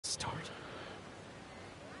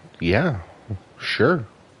Yeah, sure.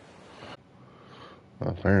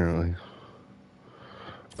 Apparently.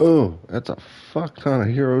 Oh, that's a fuck ton of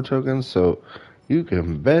hero tokens, so you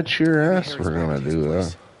can bet your ass we're gonna do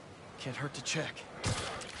that. Can't hurt to check.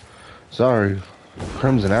 Sorry,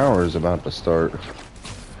 Crimson Hour is about to start.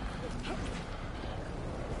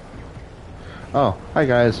 Oh, hi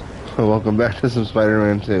guys. Welcome back to some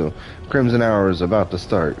Spider-Man 2. Crimson Hour is about to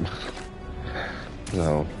start.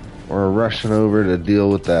 So, we're rushing over to deal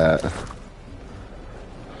with that.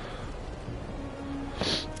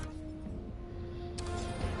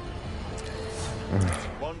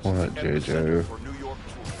 What, JJ?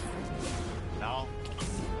 Now,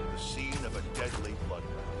 the scene of a deadly bloodbath.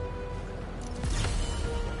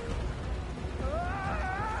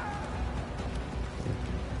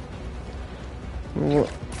 What?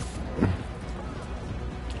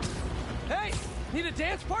 Hey, need a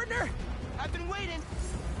dance partner? I've been waiting.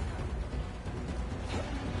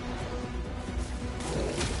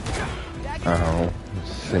 Oh,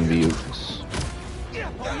 symbiotes.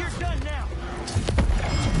 Oh, you're done now.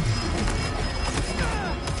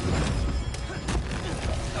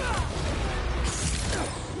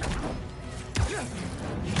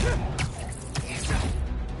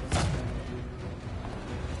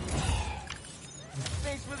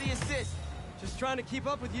 Thanks for the assist. Just trying to keep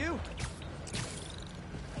up with you.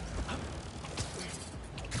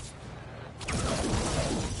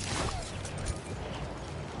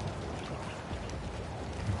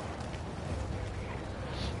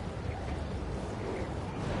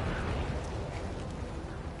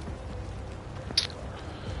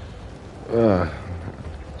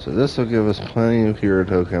 So this will give us plenty of hero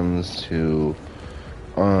tokens to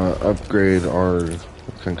upgrade our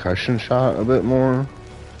concussion shot a bit more,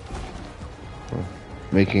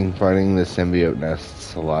 making fighting the symbiote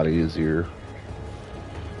nests a lot easier.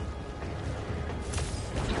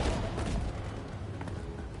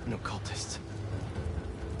 No cultists.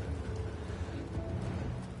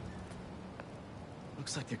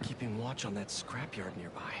 Looks like they're keeping watch on that scrapyard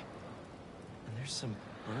nearby. And there's some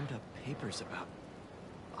burned up papers about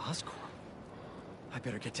Oscorp. I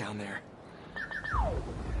better get down there.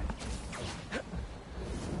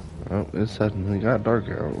 Oh, it suddenly got dark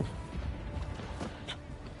out.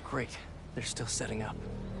 Great. They're still setting up.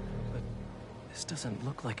 But this doesn't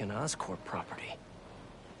look like an Oscorp property.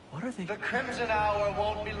 What are they... The Crimson Hour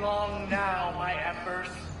won't be long now, my embers.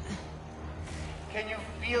 Can you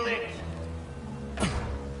feel it? The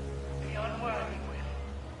unworthy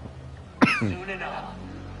will. Soon enough.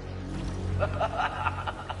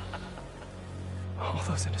 All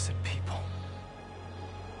those innocent people.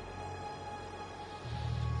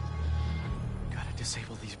 Gotta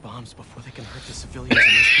disable these bombs before they can hurt the civilians in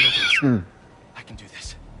these buildings. I can do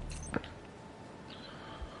this.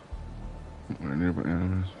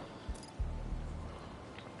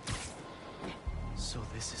 So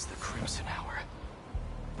this is the Crimson Hour.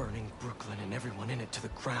 Burning Brooklyn and everyone in it to the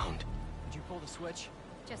ground. Did you pull the switch?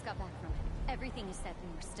 Just got back from it. Everything is set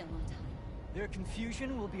and we're still on time. Their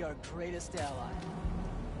confusion will be our greatest ally.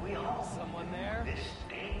 We hope Someone there? this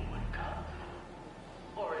day would come.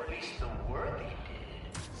 Or at least the worthy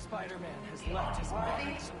did. Spider-Man has left his mark.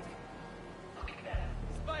 Look at that.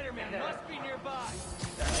 Spider-Man must be nearby.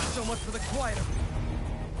 So much for the quiet.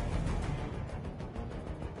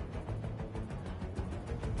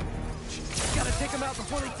 Gotta take him out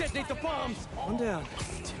before they detonate the bombs. One down.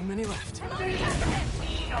 Too many left.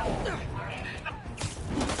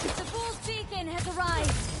 The Fool's Beacon has arrived.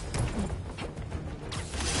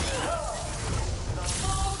 The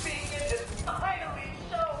full beacon has finally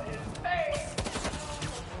shown his face.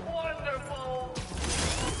 Wonderful.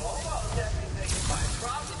 Almost everything in my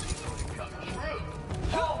prophecy would come true.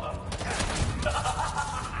 Almost.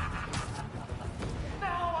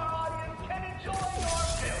 Now our audience can enjoy your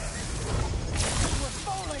film. We're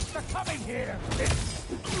falling for coming here.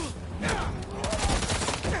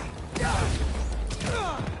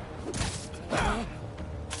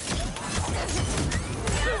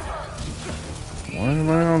 Why am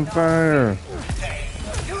I on fire? Hey,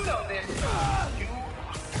 you know this. You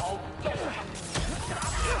all don't.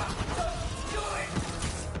 Do it.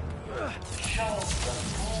 Show the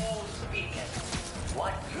Fool's Beacon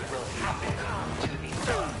what will happen to the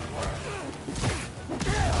world.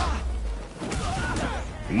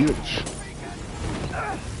 Bitch.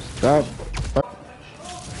 Stop.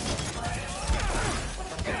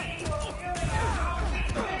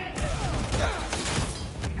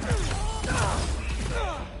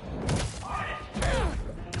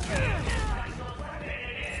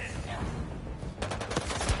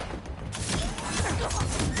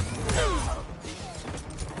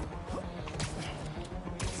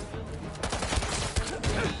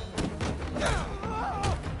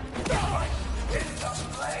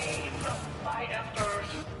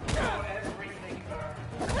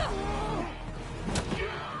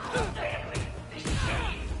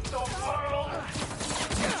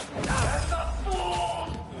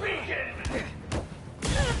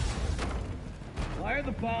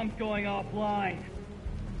 bombs going offline.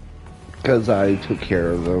 Because I took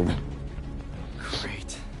care of them.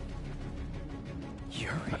 Great.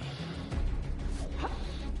 Yuri.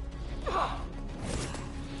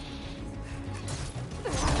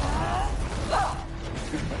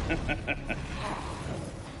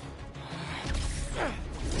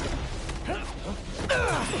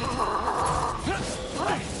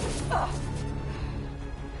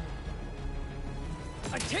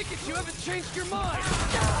 I take it you haven't changed your mind.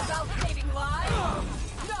 About saving lives?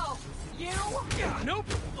 No. You? Nope.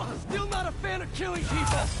 Still not a fan of killing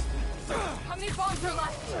people. How many bombs are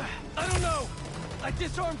left? I don't know. I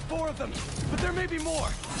disarmed 4 of them, but there may be more.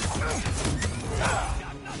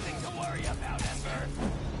 Got nothing to worry about, Ember.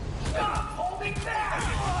 Stop holding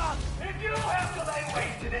back! If you have to lay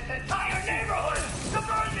waste to this entire neighborhood to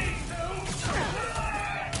burn these two!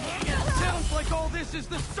 Sounds like all this is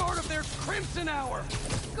the start of their Crimson Hour.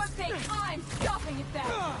 Good thing I'm stopping it then.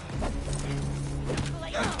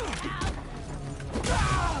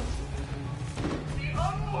 The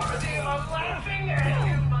unworthy are laughing at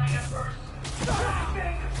you, my Ember.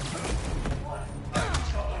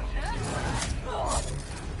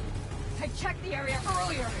 I checked the area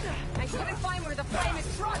earlier. I couldn't find where the flame is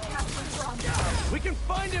broadcasting from. We can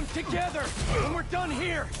find him together when we're done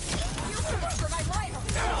here. You can look for my lighter.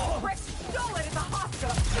 Rick stole it at the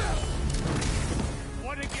hospital.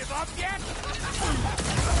 Wanna give up yet?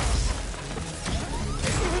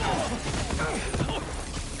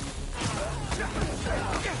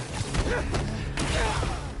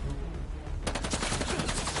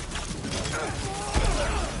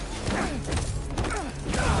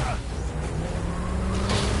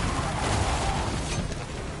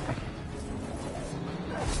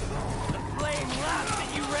 Flame laughs at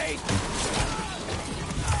you, Ray.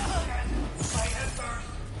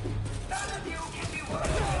 None of you can be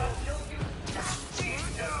worthy until you stop these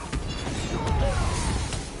two!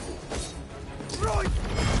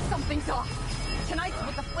 Something's off. Tonight's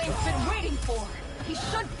what the flame's been waiting for. He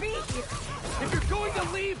should be here. If you're going to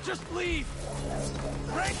leave, just leave.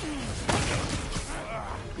 Ray.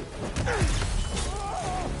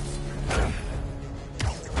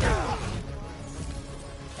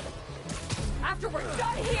 After we're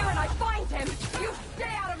done here and I find him, you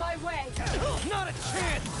stay out of my way. Not a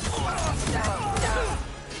chance.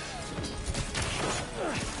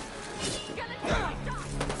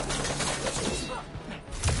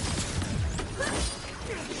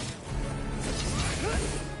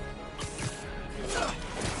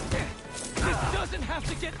 This doesn't have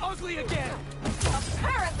to get ugly again.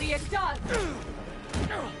 Apparently it does.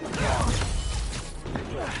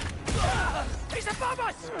 He's above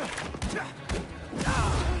us.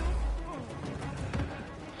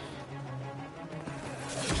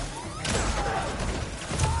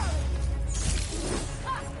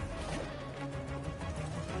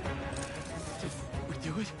 Did we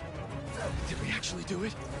do it? Did we actually do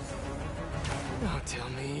it? Don't tell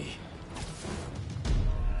me.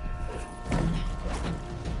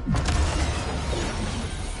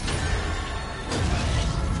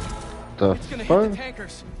 The It's gonna hit the fuck?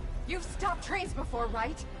 tankers. You've stopped trains before,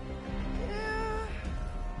 right?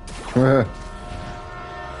 No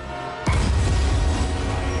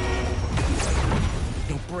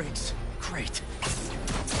brakes. Great.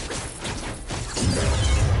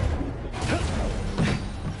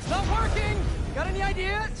 It's not working! Got any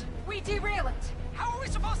ideas? We derail it. How are we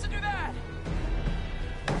supposed to do that?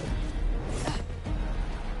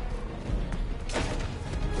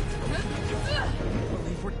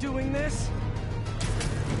 Believe we're doing this?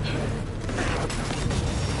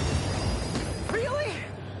 Really?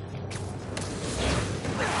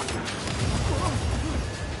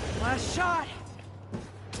 Last shot.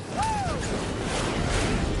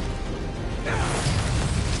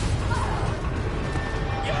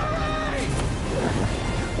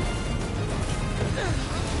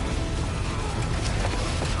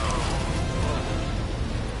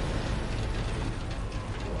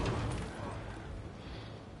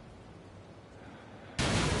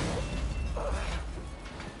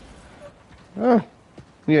 Oh,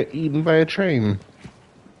 we got eaten by a train.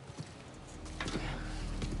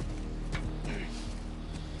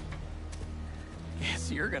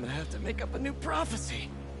 Guess you're gonna have to make up a new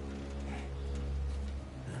prophecy.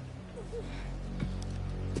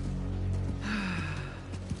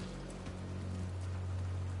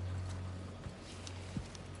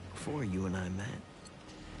 Before you and I met,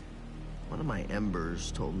 one of my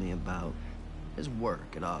Embers told me about his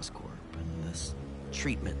work at Oscorp and this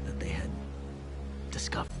treatment that they had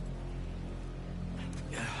discovered.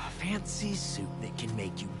 fancy suit that can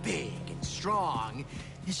make you big and strong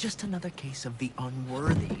is just another case of the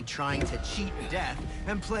unworthy trying to cheat death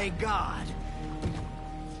and play God.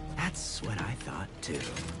 That's what I thought too.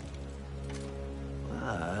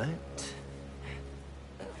 But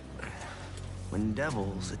when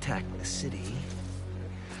devils attack the city,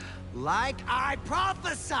 like I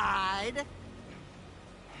prophesied,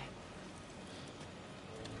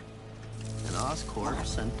 and Oscorp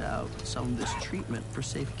sent out some of this treatment for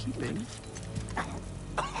safekeeping.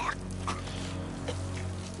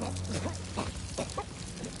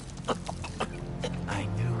 I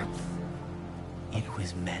knew it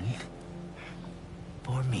was meant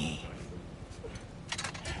for me.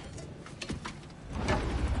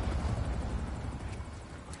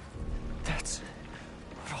 That's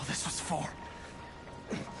what all this was for.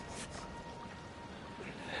 And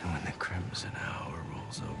when the Crimson Hour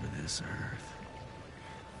rolls over this earth,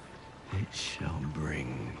 it shall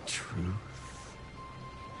bring truth,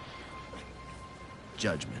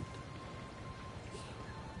 judgment,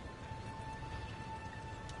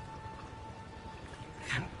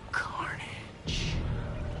 and carnage.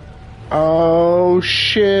 Oh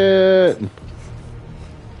shit!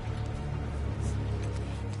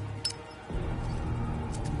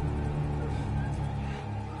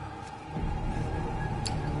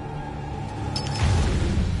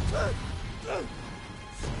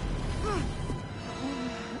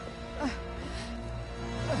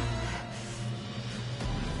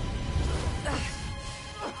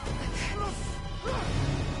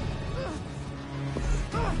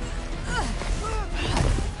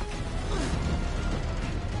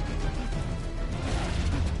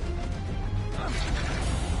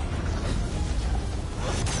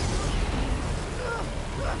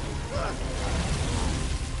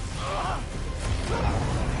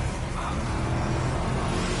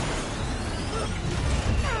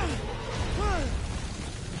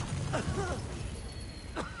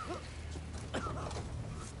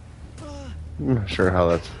 I'm not sure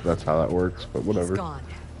how that's how that works, but whatever. He's gone.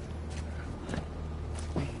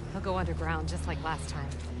 He'll go underground just like last time,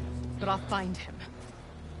 but I'll find him.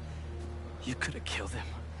 You could have killed him.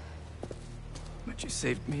 But you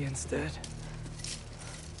saved me instead.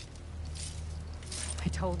 I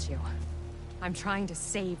told you. I'm trying to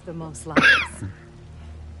save the most lives.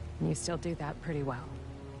 And you still do that pretty well.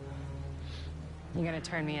 You gonna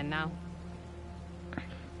turn me in now?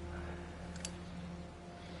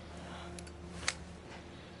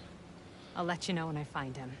 I'll let you know when I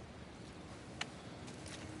find him.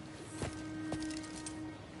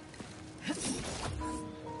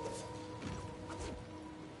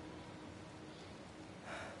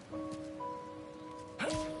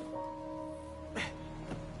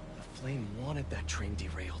 Flame wanted that train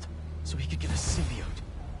derailed, so he could get a symbiote.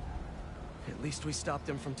 At least we stopped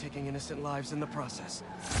him from taking innocent lives in the process.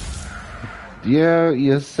 Yeah,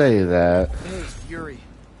 you say that. Hey, Yuri.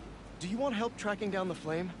 Do you want help tracking down the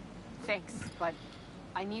Flame? Thanks, but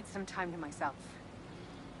I need some time to myself.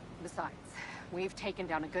 Besides, we've taken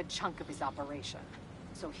down a good chunk of his operation,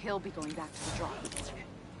 so he'll be going back to the drawings.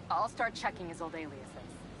 I'll start checking his old aliases.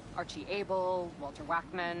 Archie Abel, Walter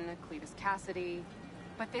Wackman, Cletus Cassidy.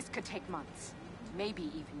 But this could take months, maybe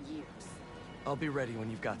even years. I'll be ready when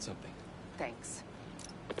you've got something. Thanks.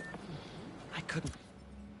 I couldn't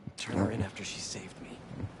turn her in after she saved me.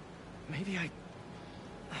 Maybe I...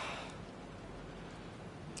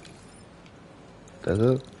 Does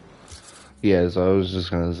it? Yeah, so I was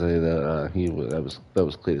just gonna say that that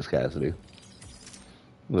was Cletus Cassidy,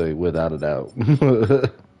 like without a doubt.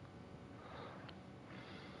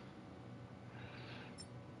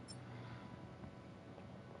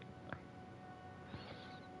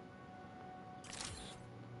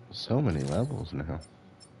 So many levels now.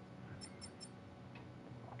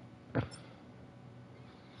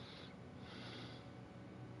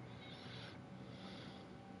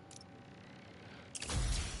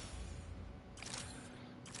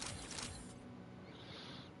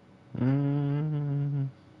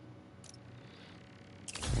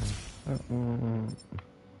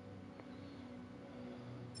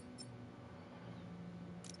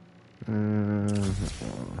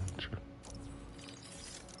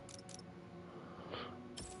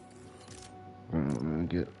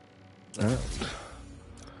 Get that.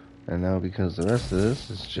 And now because the rest of this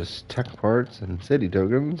is just tech parts and city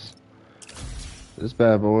tokens, this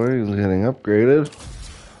bad boy is getting upgraded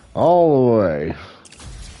all the way.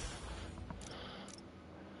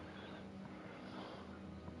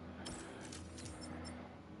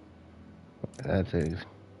 That takes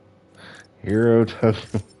hero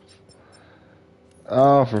tokens.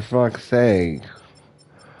 Oh, for fuck's sake.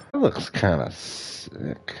 That looks kind of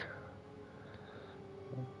sick.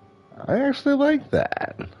 I actually like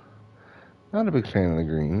that. Not a big fan of the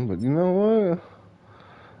green, but you know what?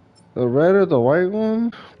 The red or the white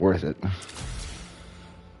one, worth it.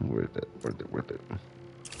 Worth it, worth it, worth it.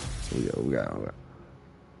 We got.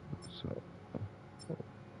 So,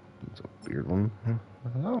 it's a weird one.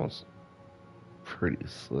 That was pretty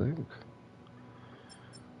slick.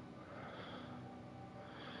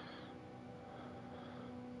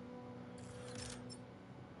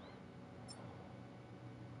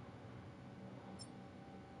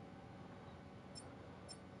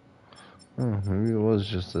 Oh, maybe it was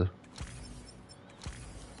just a...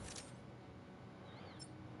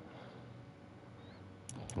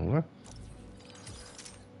 What?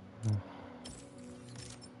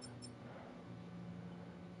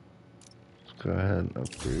 Let's go ahead and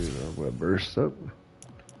upgrade our web burst up.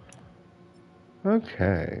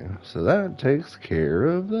 Okay, so that takes care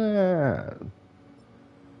of that.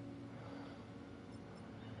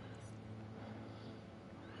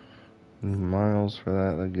 Miles for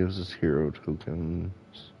that, that gives us hero tokens.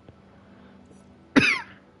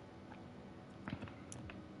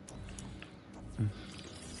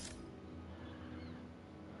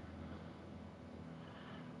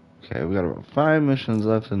 Okay, we got about 5 missions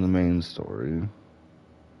left in the main story.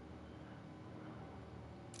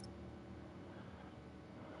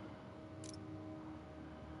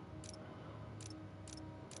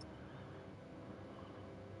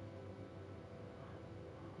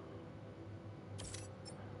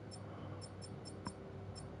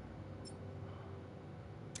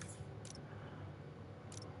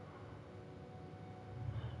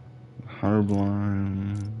 Hunter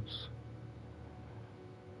blinds.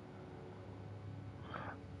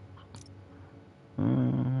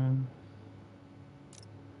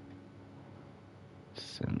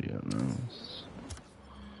 Symbiote mouse.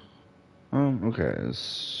 Okay,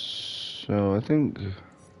 so I think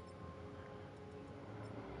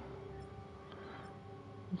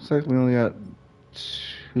looks like we only got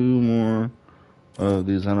 2 more of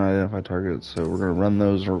these unidentified targets, so we're gonna run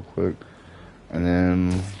those real quick, and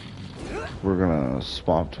then we're gonna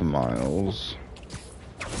swap to Miles.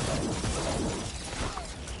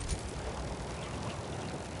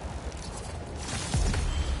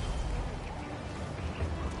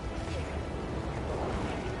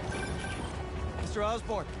 Mr.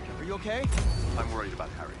 Osborn, are you okay? I'm worried about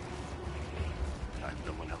Harry. I have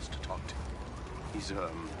no one else to talk to. He's,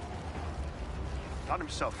 not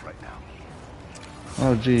himself right now.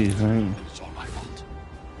 Oh, geez, man. It's all my fault.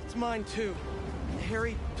 It's mine too.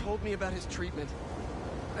 Harry told me about his treatment.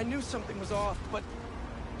 I knew something was off, but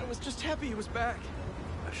I was just happy he was back.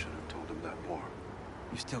 I should have told him that more.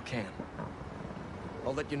 You still can.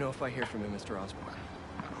 I'll let you know if I hear from him, Mr. Osborn.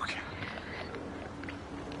 Okay.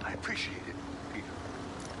 I appreciate it, Peter.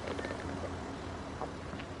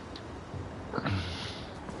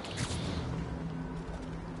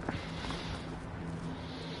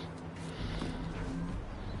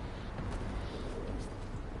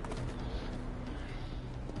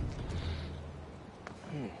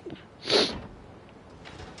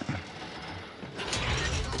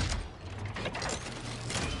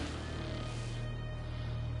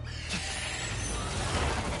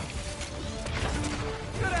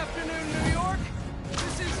 Good afternoon, New York.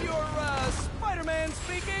 This is your, Spider-Man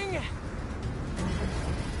speaking.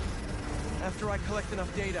 After I collect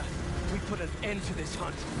enough data, we put an end to this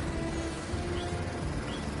hunt.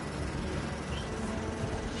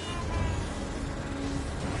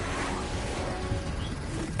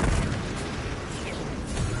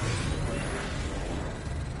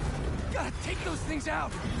 Gotta take those things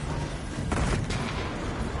out.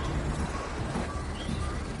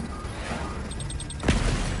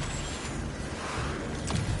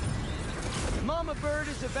 Mama Bird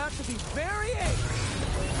is about to be very angry.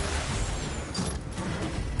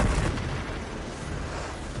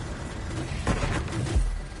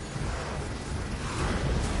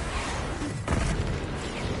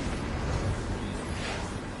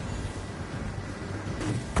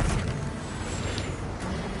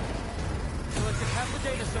 Collected half the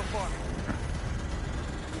data so far.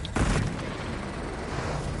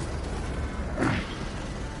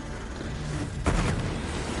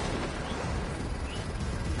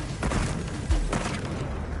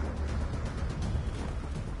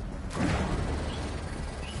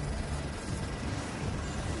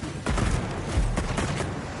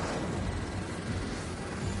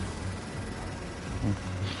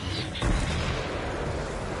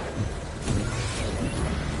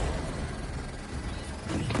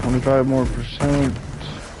 $25 more.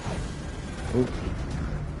 Oop.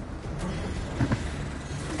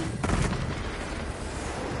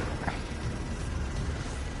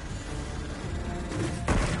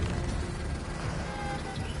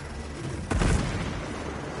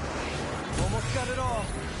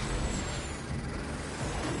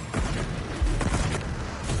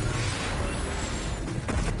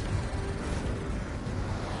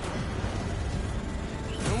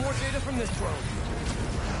 this drone.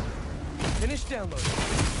 Finish downloading.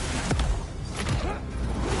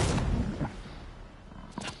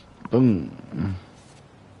 Boom.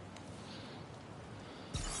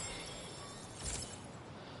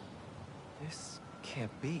 This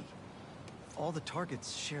can't be. All the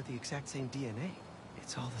targets share the exact same DNA.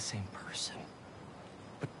 It's all the same person.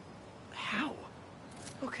 But how?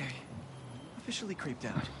 Okay. Officially creeped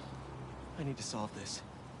out. I need to solve this.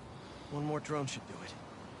 One more drone should do it.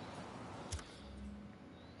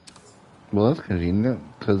 Well, that's convenient,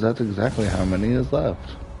 because that's exactly how many is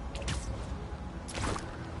left.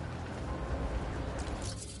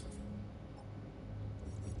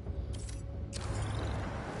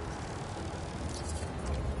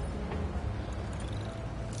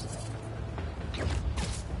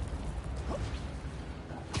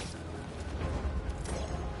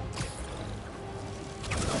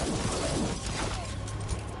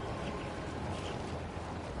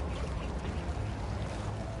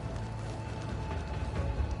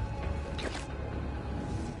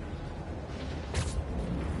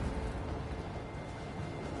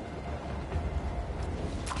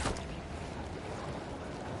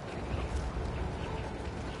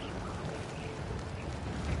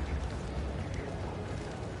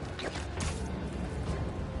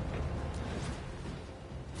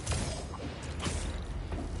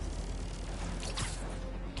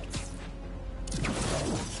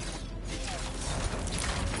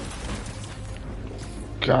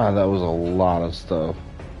 God, that was a lot of stuff.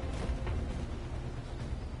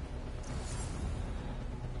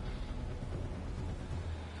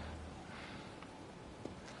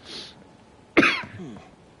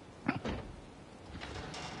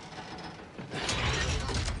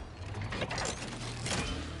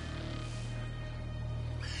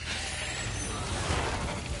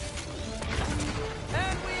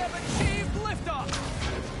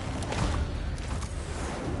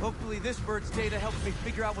 Hopefully this bird's data helps me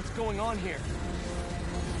figure out what's going on here.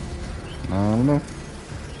 I don't know.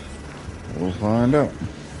 We'll find out.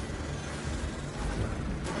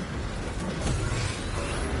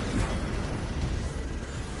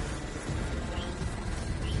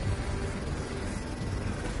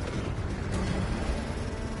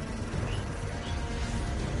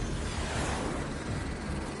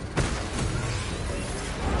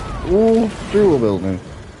 Ooh, through a building.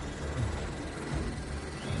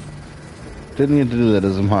 Didn't need to do that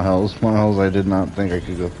as a Miles. Miles, I did not think I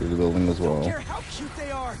could go through the building as well. I don't care how cute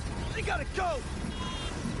they are. They gotta go.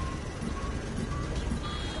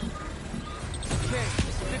 Okay,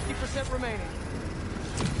 50% remaining.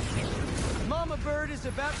 Mama bird is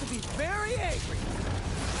about to be very angry.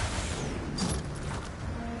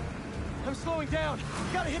 I'm slowing down.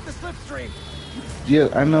 Gotta hit the slipstream. Yeah,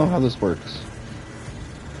 I know how this works.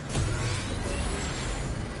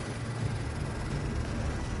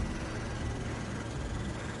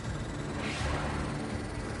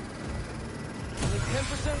 Only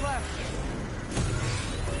 10% left.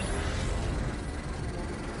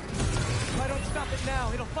 If I don't stop it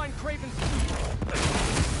now, it'll find Kraven's...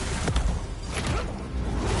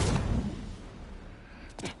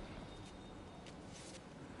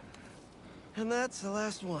 And that's the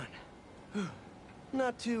last one.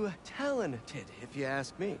 Not too talented, if you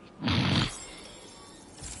ask me.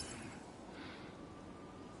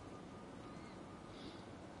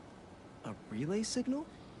 A relay signal?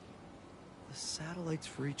 The satellites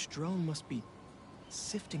for each drone must be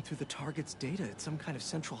sifting through the target's data at some kind of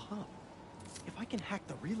central hub. If I can hack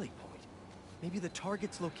the relay point, maybe the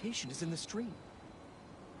target's location is in the stream.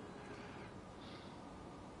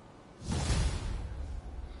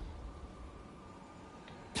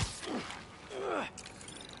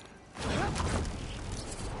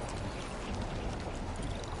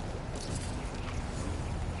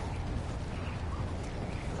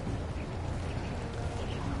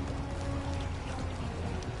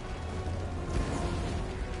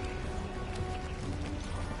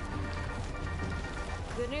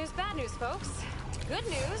 Good news, bad news, folks. Good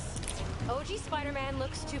news, OG Spider-Man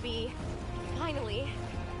looks to be, finally,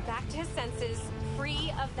 back to his senses,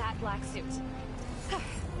 free of that black suit.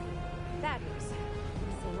 Bad news.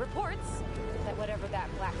 Some reports that whatever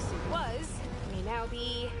that black suit was may now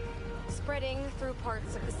be spreading through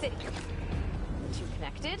parts of the city. The two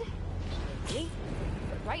connected? Maybe.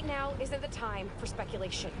 But right now isn't the time for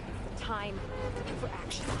speculation. It's the time for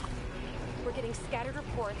action. We're getting scattered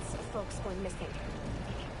reports of folks going missing.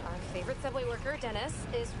 Our favorite subway worker, Dennis,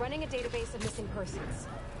 is running a database of missing persons.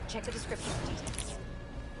 Check the description for details.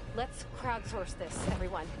 Let's crowdsource this,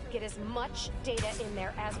 everyone. Get as much data in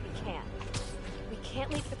there as we can. We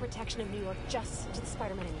can't leave the protection of New York just to the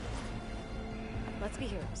Spider-Man anymore. Let's be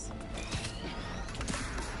heroes.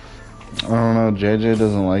 I don't know, JJ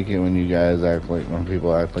doesn't like it when you guys act like, when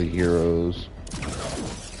people act like heroes.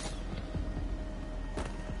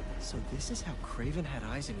 So this is how Kraven had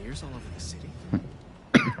eyes and ears all over the city?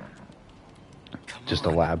 Just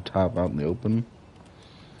a laptop out in the open.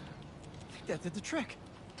 I think that did the trick.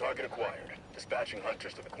 Target acquired. Dispatching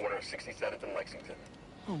hunters to the corner of 67th and Lexington.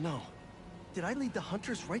 Oh no. Did I lead the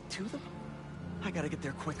hunters right to them? I gotta get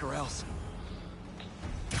there quick or else.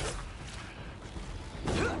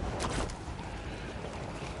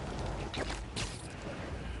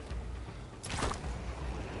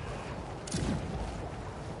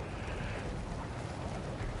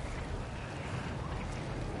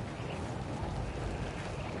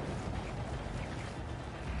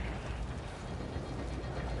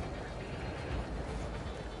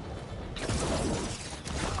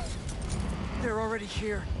 They're already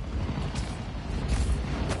here.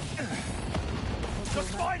 The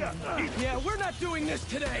spider! Yeah, we're not doing this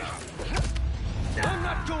today. I'm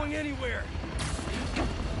not going anywhere.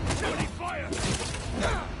 Opening fire!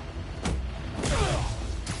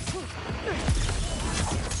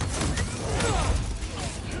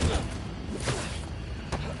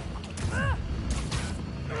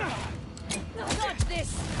 Stop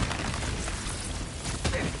this!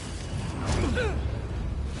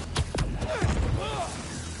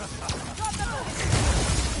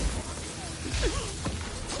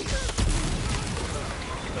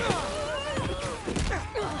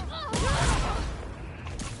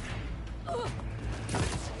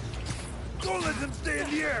 Don't let them stay in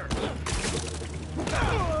the air!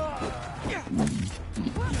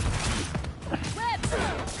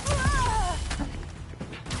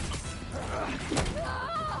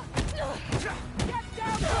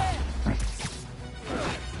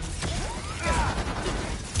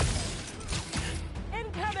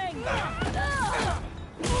 Incoming!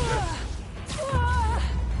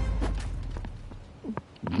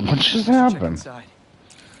 What just Check happened? inside.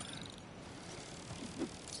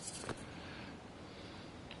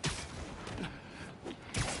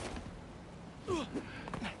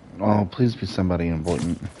 Oh, please be somebody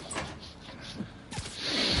important.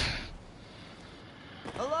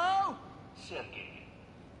 Hello? Sergei,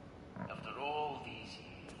 after all these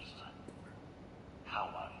years, how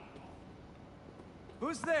are you?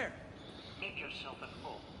 Who's there? Make yourself at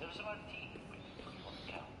home. There's a martini waiting for you on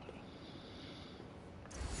the counter.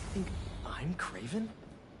 Think I'm Kraven?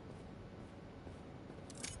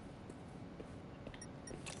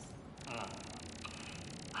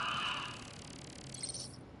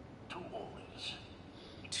 Two olives.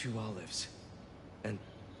 2 olives. And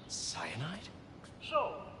cyanide?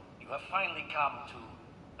 So, you have finally come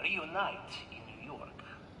to reunite in New York.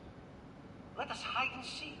 Let us hide and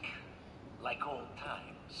seek, like old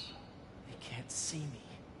times. They can't see me.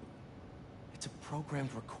 It's a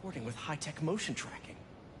programmed recording with high-tech motion tracking.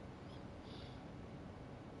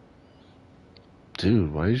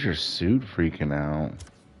 Dude, why is your suit freaking out?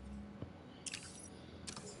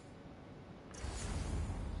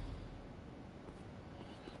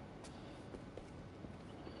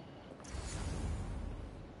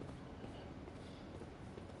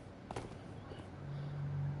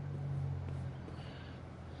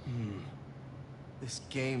 This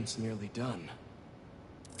game's nearly done.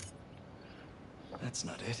 That's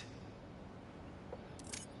not it.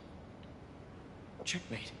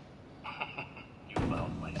 Checkmate. You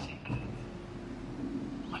found my secret.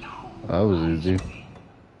 But who That was easy.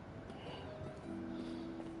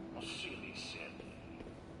 Silly said,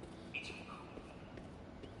 it's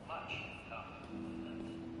much tougher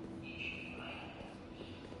than easy.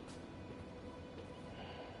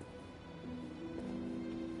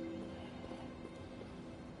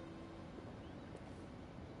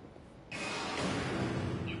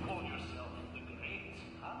 You call yourself the Great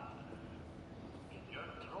Hunter, yet your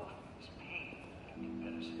trophy is pain in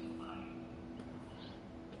comparison to mine.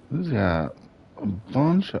 Who's got a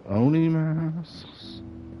bunch of Oni masks?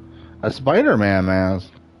 A Spider-Man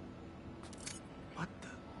mask. What the?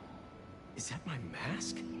 Is that my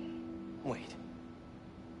mask? Wait.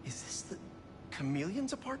 Is this the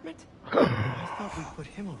Chameleon's apartment? I thought we put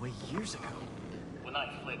him away years ago. When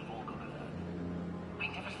I fled Volgograd, I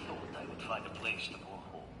never thought I would find a place to call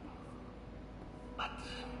home. But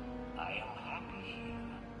I am happy here.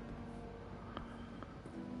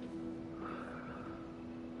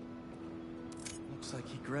 Looks like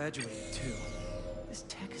he graduated too. This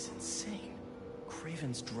tech is insane.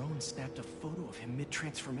 Kraven's drone snapped a photo of him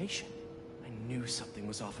mid-transformation. I knew something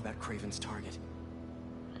was off about Kraven's target.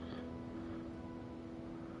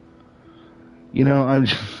 You know,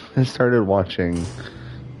 I started watching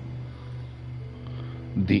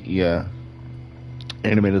the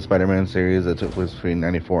animated Spider-Man series that took place between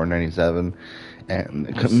 94 and 97.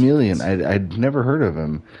 And Chameleon, I'd never heard of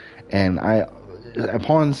him. And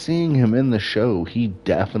upon seeing him in the show, he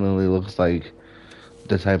definitely looks like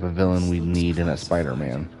the type of villain we need in a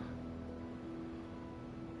Spider-Man.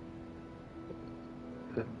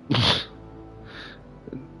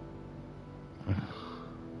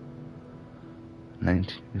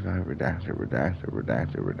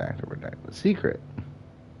 redacted. Secret.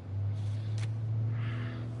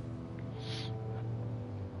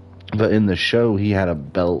 But in the show, he had a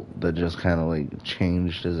belt that just kind of like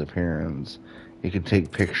changed his appearance. He could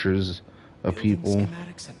take pictures of people.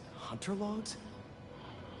 Schematics and hunter logs?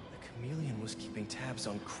 The Chameleon was keeping tabs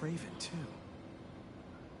on Kraven, too.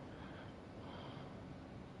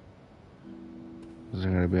 Is there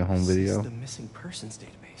going to be a home video? This is the missing persons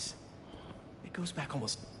database. It goes back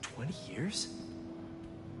almost 20 years?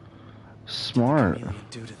 Smart. What did the Chameleon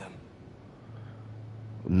do to them?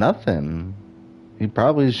 Nothing. He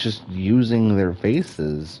probably is just using their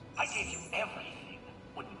faces. I gave you everything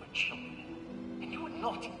when we were children, and you would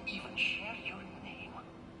not even share your name.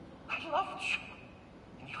 I loved you,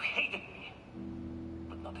 and you hated me,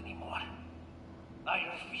 but not anymore. I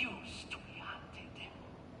refuse to be hunted.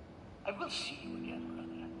 I will see you again,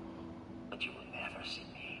 brother, but you will never see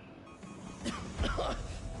me.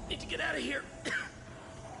 Need to get out of here.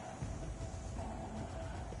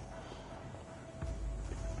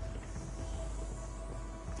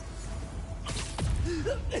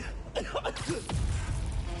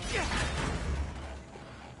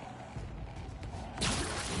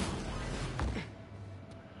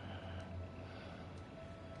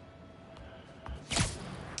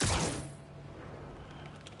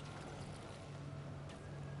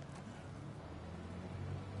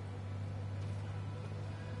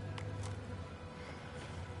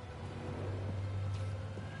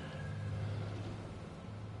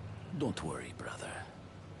 Don't worry, brother.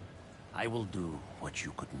 I will do what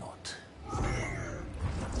you could not.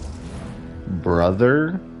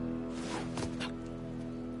 Brother?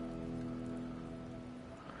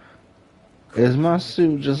 Is my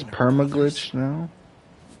suit just permaglitched now?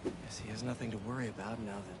 Guess he has nothing to worry about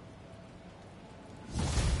now that...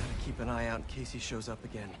 Gotta keep an eye out in case he shows up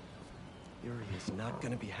again. Yuri is not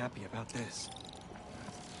gonna be happy about this.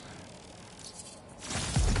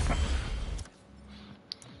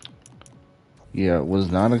 Yeah, was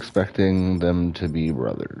not expecting them to be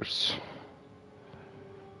brothers.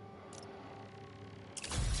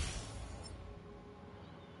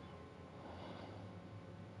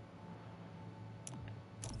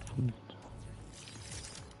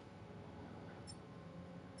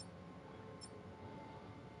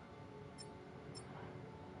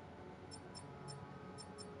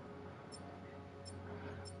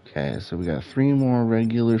 Okay, so we got 3 more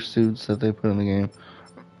regular suits that they put in the game.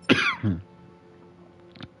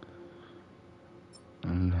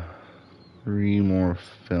 And 3 more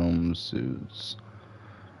film suits.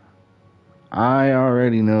 I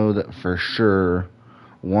already know that for sure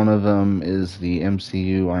one of them is the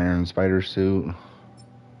MCU Iron Spider suit.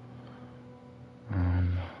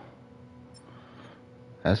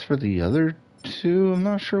 As for the other 2, I'm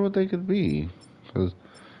not sure what they could be. Because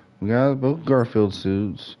we got both Garfield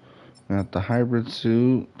suits. We got the hybrid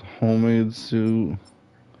suit, the homemade suit,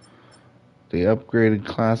 the upgraded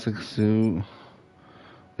classic suit,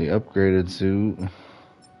 the upgraded suit.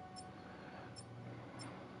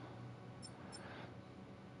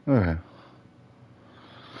 Okay.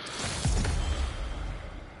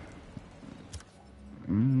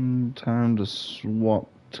 Time to swap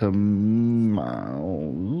to Miles.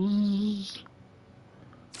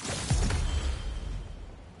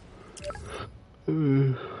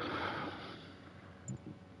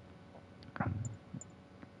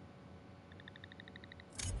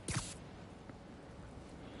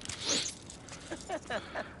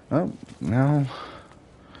 Oh, now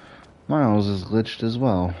Miles is glitched as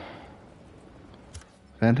well.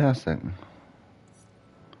 Fantastic.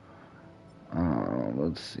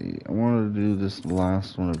 Let's see. I wanted to do this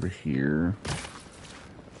last one over here.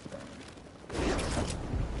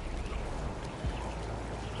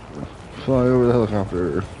 Fly over the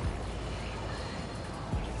helicopter.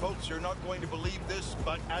 Folks, you're not going to believe this,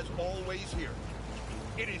 but as always here,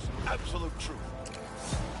 it is absolute truth.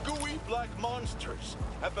 Gooey black monsters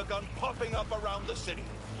have begun popping up around the city.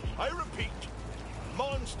 I repeat,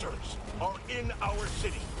 monsters are in our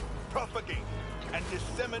city, propagating and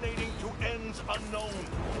disseminating to ends unknown.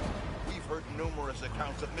 We've heard numerous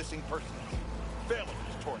accounts of missing persons,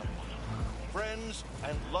 families torn apart, friends friends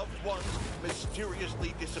and loved ones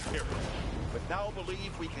mysteriously disappearing, but now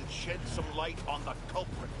believe we can shed some light on the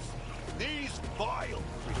culprits. These vile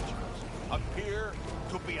creatures appear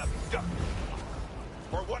to be abducted.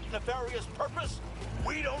 For what nefarious purpose?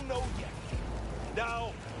 We don't know yet.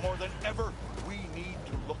 Now, more than ever, we need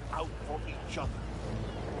to look out for each other.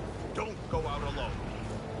 Don't go out alone,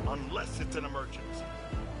 unless it's an emergency.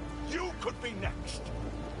 You could be next.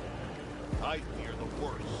 I fear the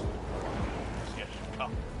worst is yet to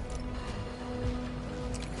come.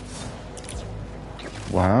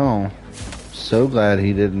 Wow. So glad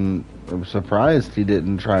he didn't... I'm surprised he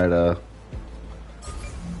didn't try to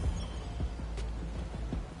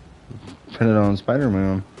pin it on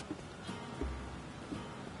Spider-Man.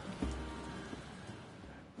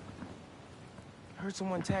 I heard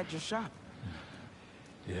someone tagged your shop.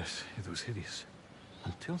 Yes, it was hideous.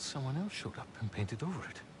 Until someone else showed up and painted over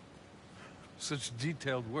it. Such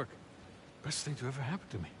detailed work. Best thing to ever happen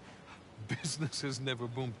to me. Business has never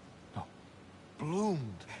boomed. No,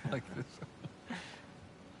 bloomed like this.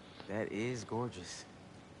 That is gorgeous.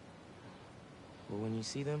 Well, when you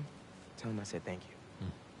see them, tell them I said thank you.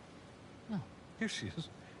 No, here she is.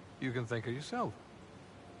 You can thank her yourself.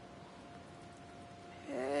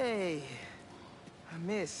 Hey,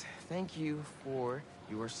 miss, thank you for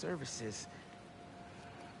your services.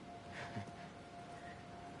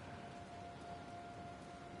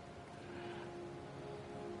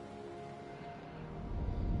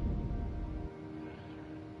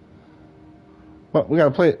 What? We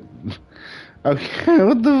gotta play it. Okay,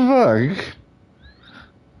 what the fuck?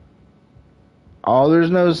 Oh, there's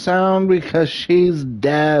no sound because she's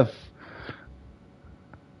deaf.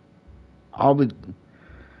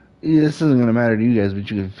 This isn't gonna matter to you guys,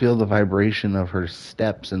 but you can feel the vibration of her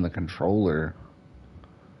steps in the controller.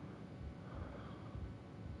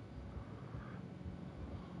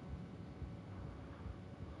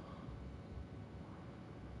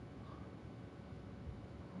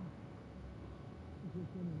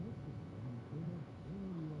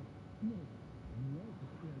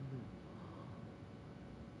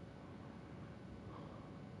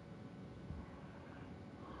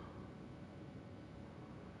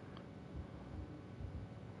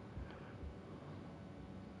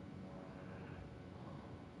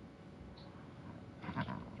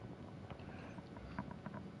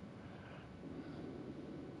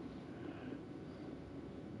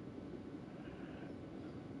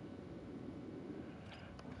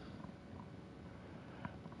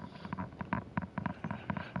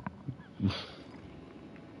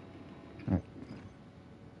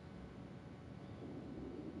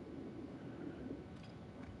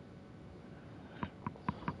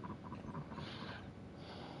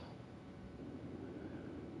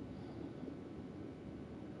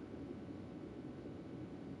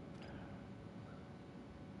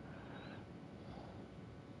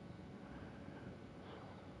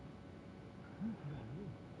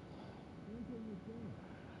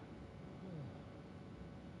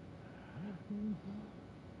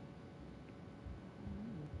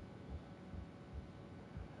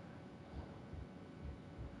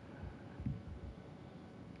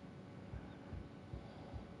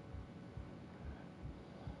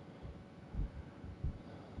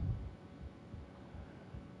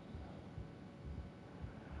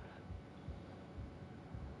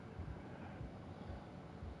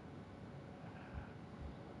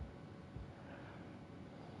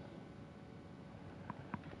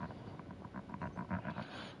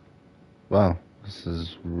 Wow, this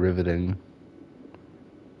is riveting.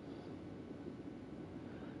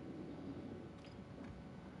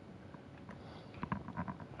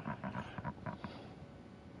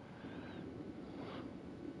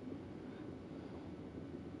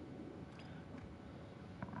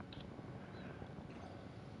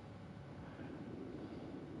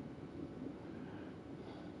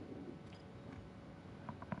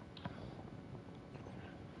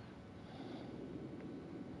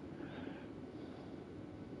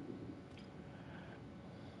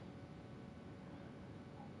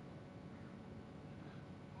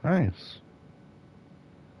 Nice.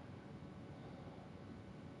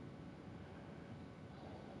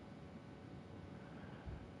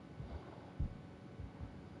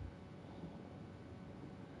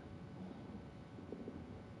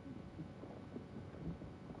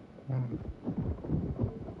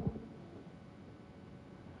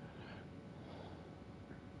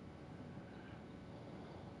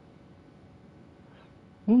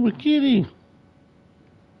 Ooh, a kitty.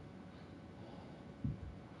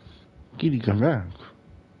 Kitty, come back.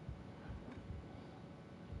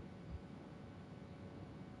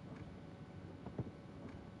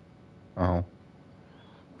 Oh.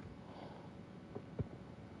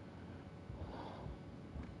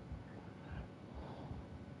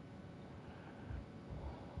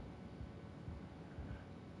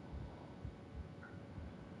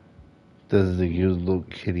 This is the cutest little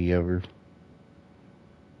kitty ever.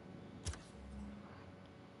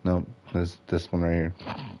 Nope, this one right here.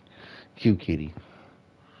 Cute kitty.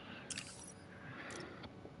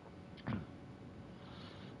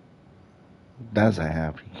 That's a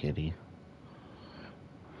happy kitty.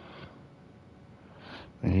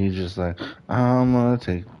 And he's just like, I'm gonna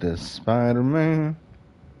take this Spider-Man.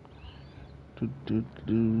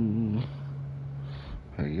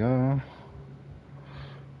 Hey y'all.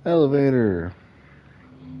 Elevator.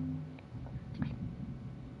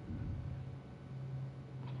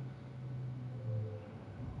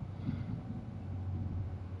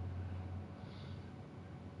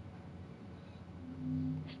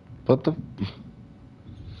 What the?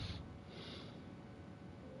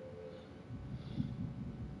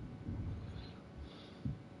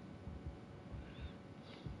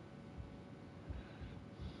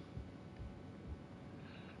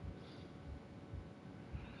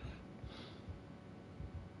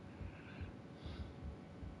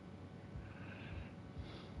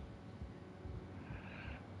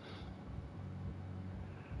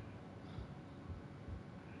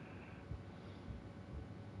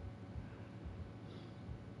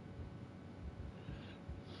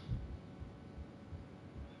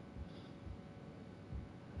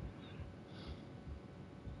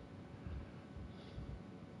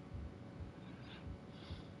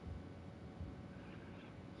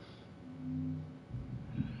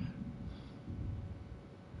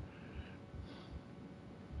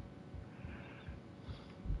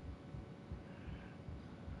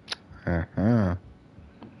 Uh-huh.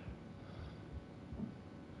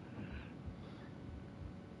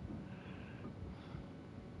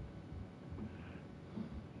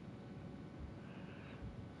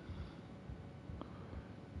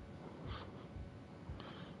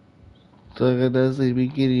 Look at that sleepy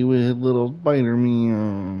kitty with little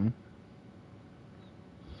Spider-Man.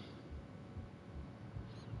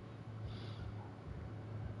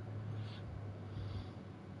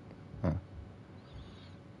 Huh.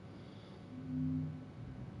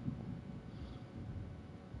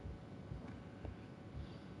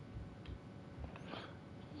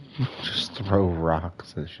 Just throw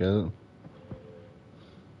rocks and shit.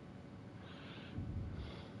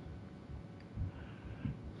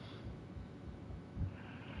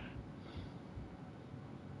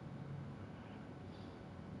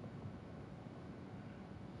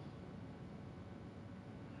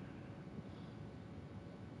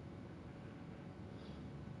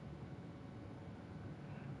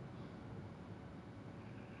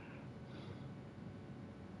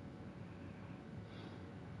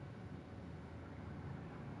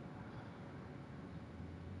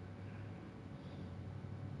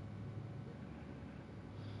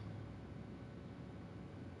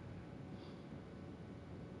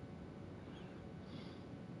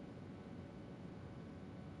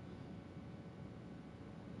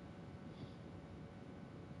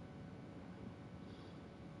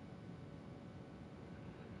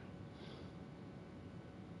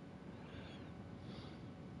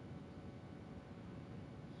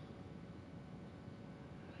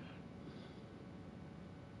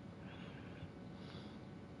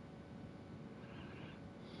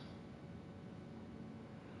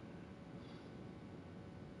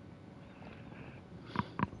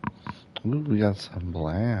 Ooh, we got some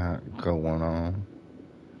black going on.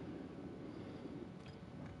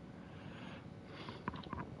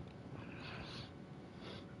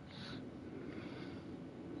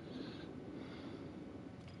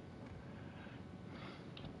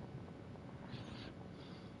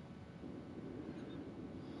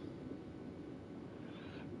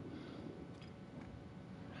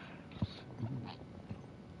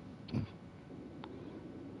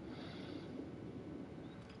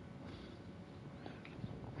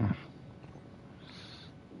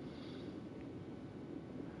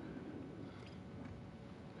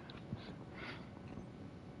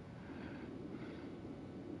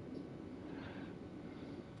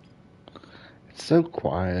 It's so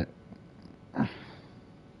quiet.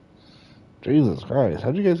 Jesus Christ,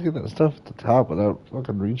 how'd you guys get that stuff at the top without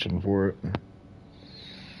fucking reaching for it?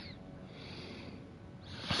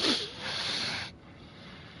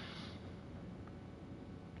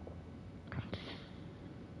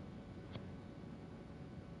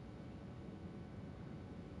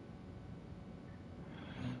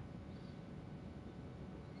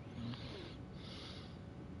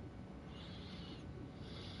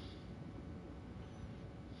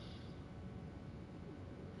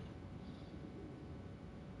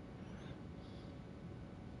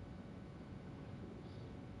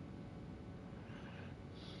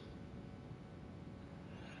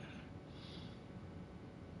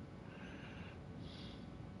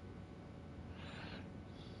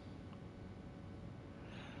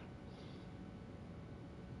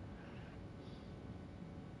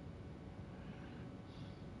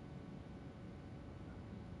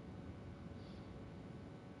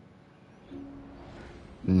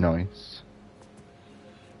 Nice.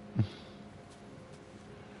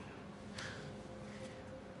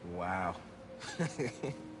 Wow.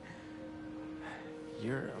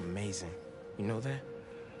 You're amazing. You know that?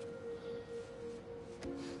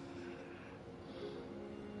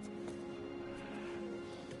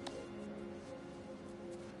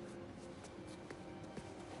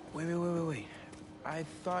 Wait. I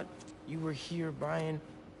thought you were here buying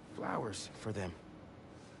flowers for them.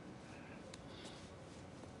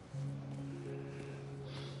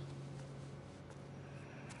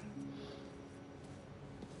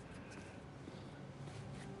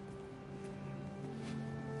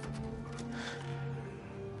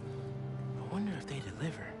 I wonder if they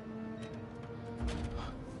deliver.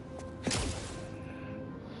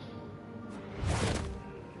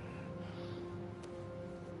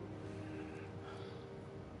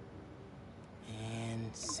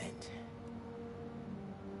 And sent.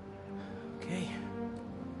 Okay.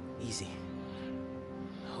 Easy.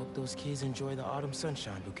 I hope those kids enjoy the autumn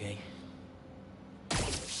sunshine bouquet.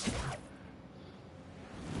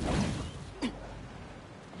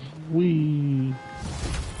 Wee.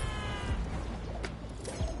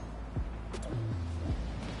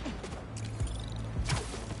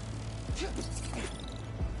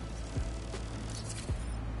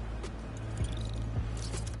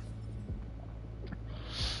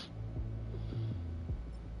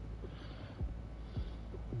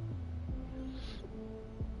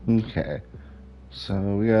 Okay, so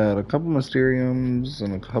we got a couple Mysteriums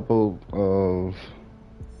and a couple of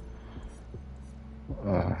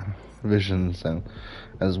Visions, and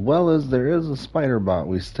as well as there is a spider bot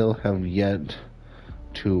we still have yet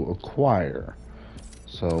to acquire.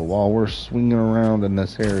 So while we're swinging around in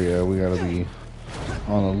this area, we gotta be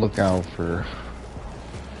on the lookout for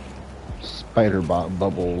spider bot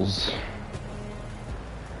bubbles.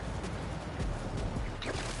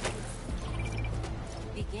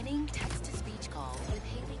 Beginning text-to-speech call with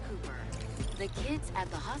Haley Cooper. The kids at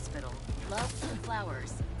the hospital love some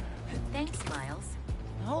flowers. Thanks, Miles.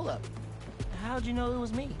 Hold up. How'd you know it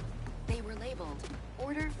was me? They were labeled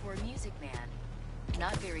Order for Music Man.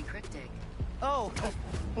 Not very cryptic. Oh,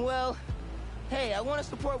 well, hey, I want to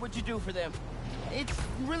support what you do for them. It's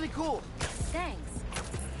really cool. Thanks.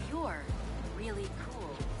 You're really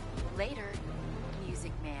cool. Later,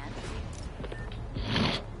 Music Man.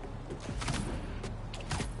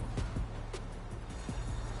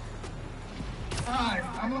 I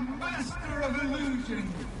am a master of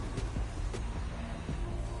illusion.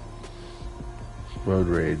 Road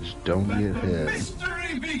rage, don't get hit.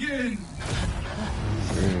 Mystery begins.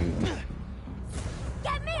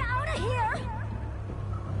 Get me out of here!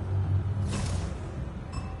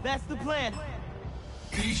 That's the plan.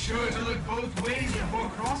 Be sure to look both ways before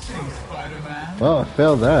crossing, Spider-Man. Well, I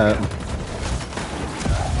failed that.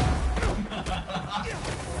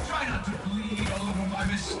 Try not to bleed all over my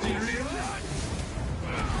Mysterio.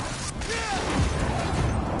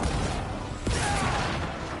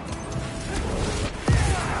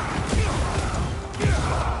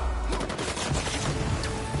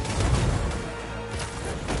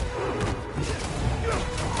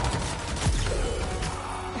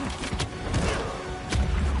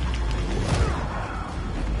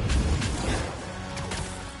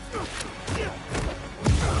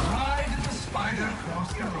 Why did the spider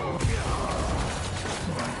cross the road?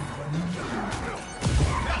 So I could run through.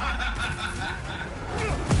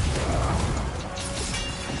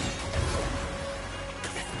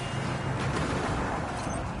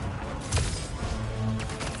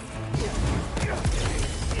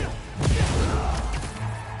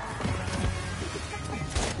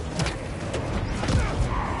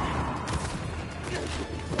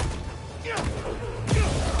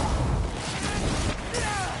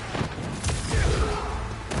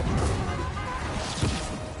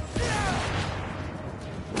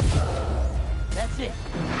 That's it.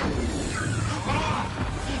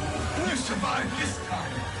 You survived this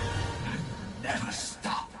time. Never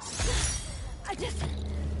stop. I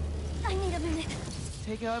need a minute.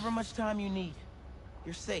 Take however much time you need.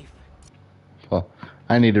 You're safe. Well,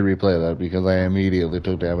 I need to replay that because I immediately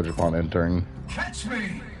took damage upon entering. Catch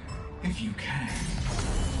me if you can.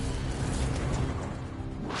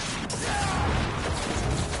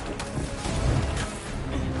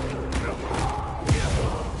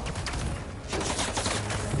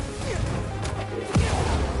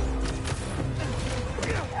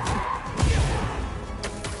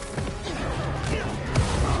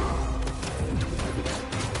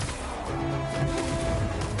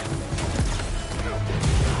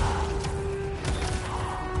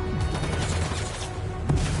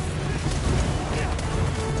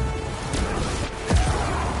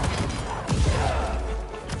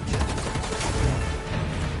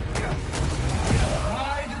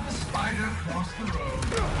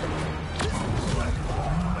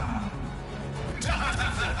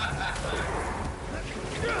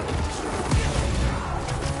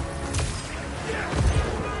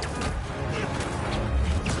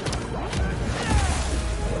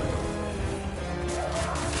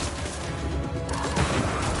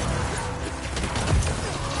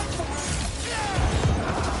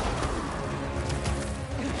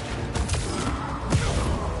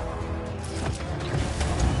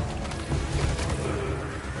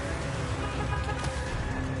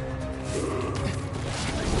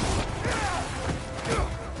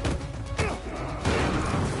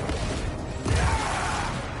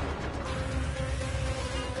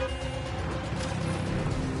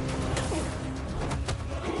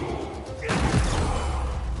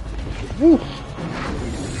 Woo!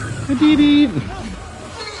 I did it!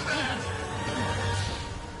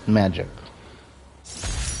 Magic.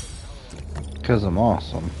 Because I'm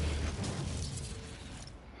awesome.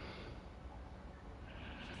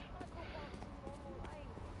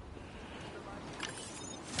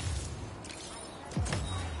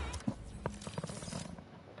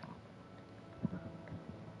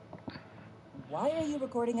 Why are you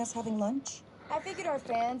recording us having lunch? I figured our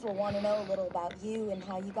fans will want to know a little about you and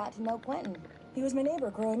how you got to know Quentin. He was my neighbor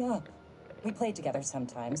growing up. We played together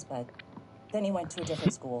sometimes, but then he went to a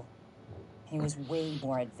different school. He was way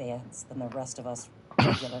more advanced than the rest of us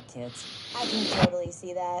regular kids. I can totally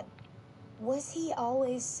see that. Was he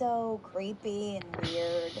always so creepy and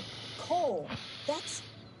weird? Cole, that's...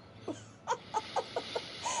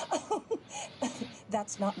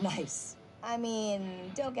 That's not nice. I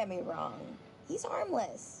mean, don't get me wrong. He's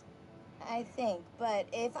harmless, I think. But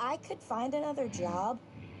if I could find another job,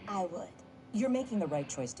 I would. You're making the right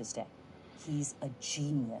choice to stay. He's a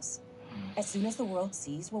genius. As soon as the world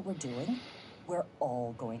sees what we're doing, we're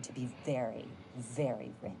all going to be very,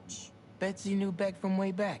 very rich. Betsy knew Beck from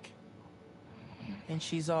way back. And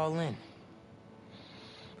she's all in.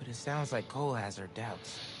 But it sounds like Cole has her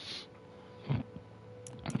doubts.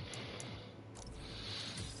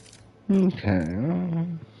 Okay.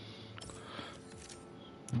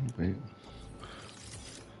 Wait.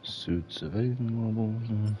 Suits available.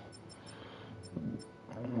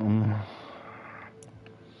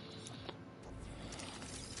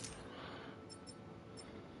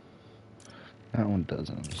 That one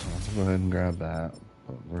doesn't, so I'll go ahead and grab that.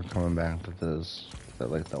 But we're coming back to this. I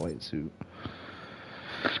like the white suit.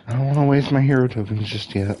 I don't want to waste my hero tokens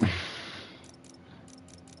just yet.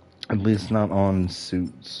 At least not on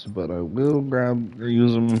suits, but I will grab or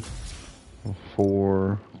use them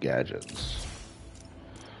for gadgets.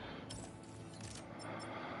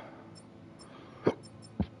 So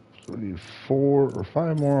we need 4 or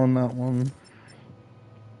 5 more on that one.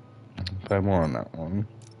 5 more on that one.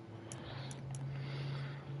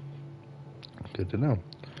 Good to know.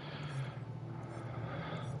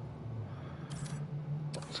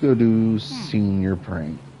 Let's go do senior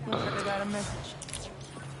prank. Looks like I got a message.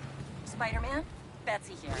 Spider-Man,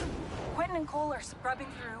 Betsy here. Quentin and Cole are scrubbing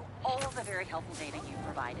through all of the very helpful data you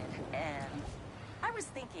provided, and I was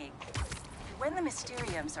thinking, when the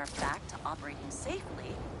Mysteriums are back to operating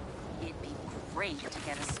safely, it'd be great to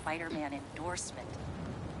get a Spider-Man endorsement.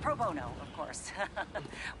 Pro bono, of course.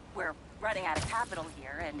 We're running out of capital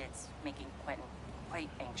here, and it's making Quentin quite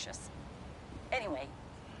anxious. Anyway,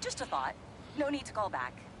 just a thought. No need to call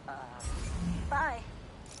back. Bye.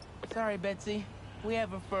 Sorry, Betsy. We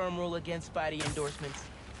have a firm rule against Spidey endorsements.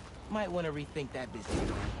 Might want to rethink that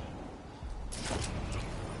business.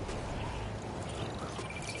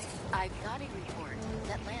 I've got a report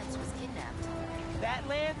that Lance was kidnapped. That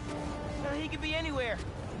Lance? He could be anywhere.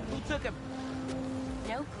 Who took him?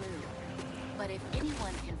 No clue. But if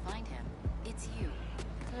anyone can find him, it's you.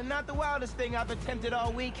 Not the wildest thing I've attempted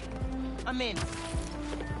all week. I'm in.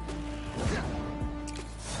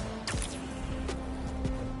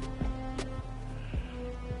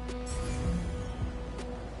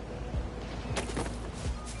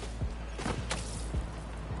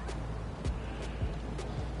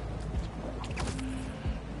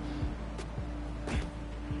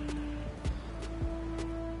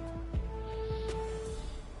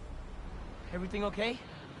 Everything okay?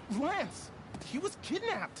 Lance! He was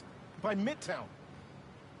kidnapped by Midtown.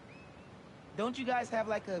 Don't you guys have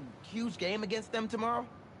like a huge game against them tomorrow?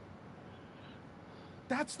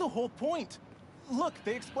 That's the whole point. Look,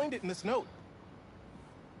 they explained it in this note.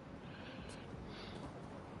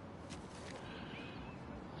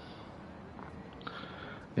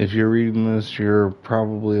 If you're reading this, you're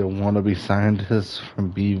probably a wannabe scientist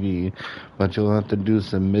from BV, but you'll have to do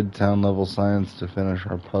some Midtown level science to finish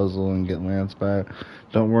our puzzle and get Lance back.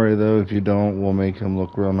 Don't worry though, if you don't, we'll make him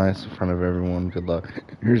look real nice in front of everyone. Good luck.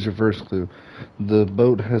 Here's your first clue. The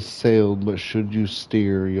boat has sailed, but should you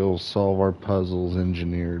steer, you'll solve our puzzles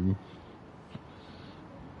engineered.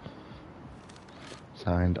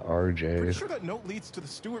 Signed, RJ. Pretty sure that note leads to the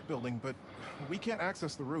Stewart building, but we can't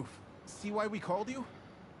access the roof. See why we called you?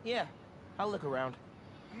 Yeah, I'll look around.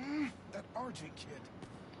 That RJ kid.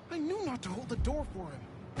 I knew not to hold the door for him.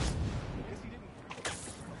 Guess he didn't.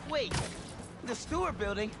 Wait, the Stewart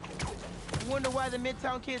building? Wonder why the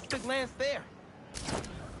Midtown kids took Lance there.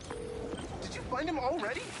 Did you find him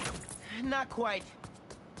already? Not quite,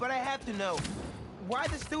 but I have to know. Why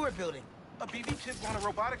the Stewart building? A BB kid won a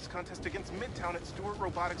robotics contest against Midtown at Stewart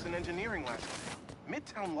Robotics and Engineering last night.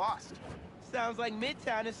 Midtown lost. Sounds like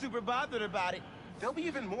Midtown is super bothered about it. They'll be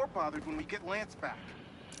even more bothered when we get Lance back.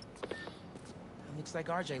 Looks like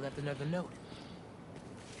RJ left another note.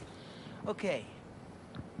 Okay.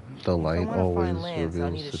 The If I light want to always find Lance,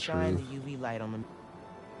 I'll need reveals to the shine truth. the UV light on the...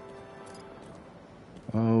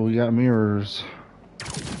 Oh, we got mirrors.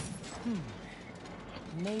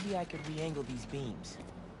 Maybe I could re-angle these beams.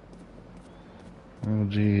 Oh,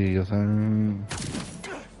 gee, you think?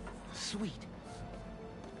 Sweet.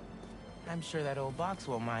 I'm sure that old box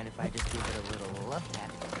won't mind if I just give it a little love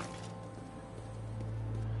tap.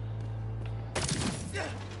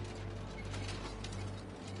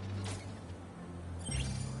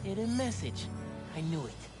 Hidden message. I knew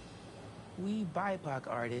it. We BIPOC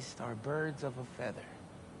artists are birds of a feather.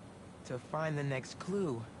 To find the next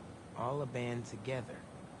clue, all a band together.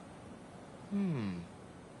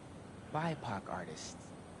 BIPOC artists.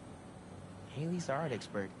 Haley's the art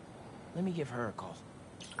expert. Let me give her a call.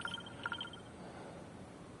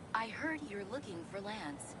 I heard you're looking for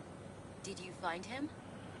Lance. Did you find him?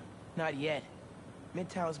 Not yet.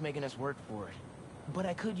 Midtown's making us work for it. But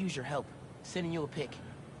I could use your help. Sending you a pic.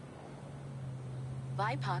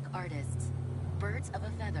 BIPOC artists. Birds of a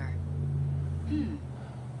feather.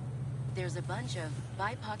 There's a bunch of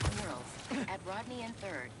BIPOC murals at Rodney and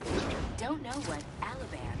 3rd. Don't know what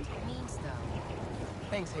Alaband means, though.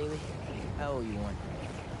 Thanks, Haley. I owe you one.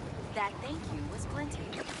 That thank you was plenty.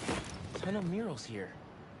 Ton of murals here.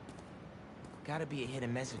 Gotta be a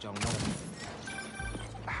hidden message on one of them.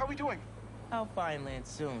 How are we doing? I'll find Lance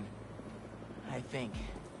soon. I think.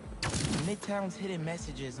 Midtown's hidden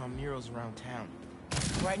messages on murals around town.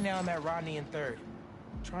 Right now I'm at Rodney and 3rd.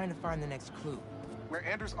 Trying to find the next clue. Where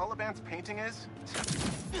Anders Olaband's painting is?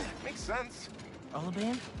 Makes sense.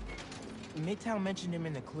 Olaband? Midtown mentioned him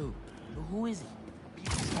in the clue. But who is he?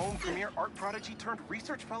 BT's own premier art prodigy turned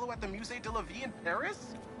research fellow at the Musée de la Vie in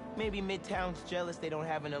Paris? Maybe Midtown's jealous they don't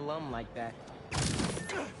have an alum like that.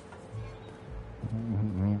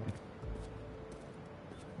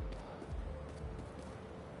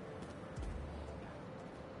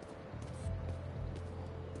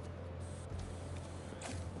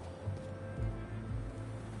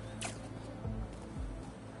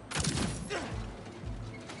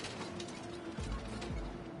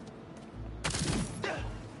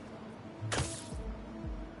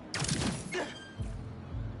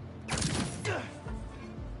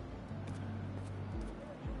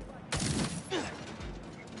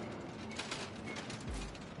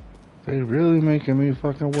 They really making me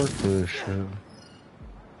fucking work for this shit.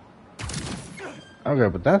 Okay,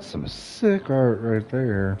 but that's some sick art right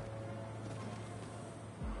there.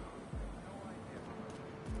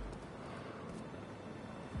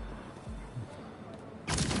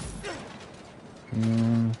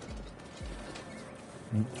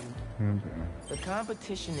 The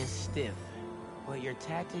competition is stiff, but your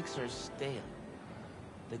tactics are stale.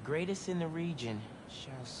 The greatest in the region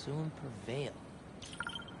shall soon prevail.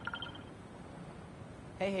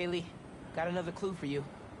 Hey, Haley. Got another clue for you.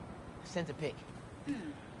 Sent a pic.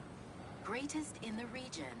 Greatest in the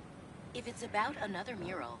region. If it's about another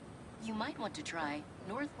mural, you might want to try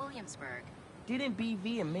North Williamsburg. Didn't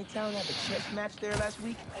BV and Midtown have a chess match there last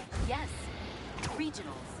week? Yes. Regionals.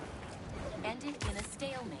 Ended in a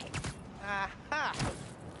stalemate. Aha!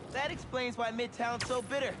 That explains why Midtown's so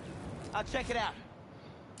bitter. I'll check it out.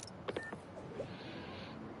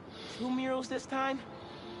 2 murals this time?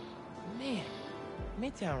 Man,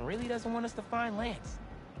 Midtown really doesn't want us to find Lance.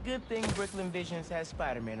 Good thing Brooklyn Visions has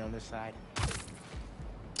Spider-Man on their side.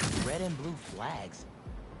 Red and blue flags.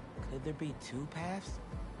 Could there be 2 paths?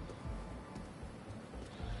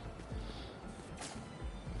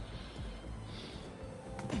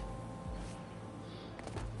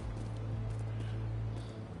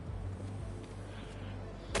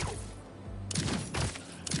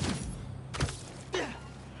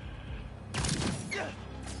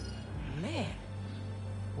 Man,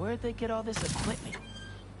 where'd they get all this equipment?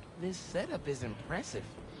 This setup is impressive.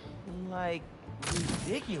 Like,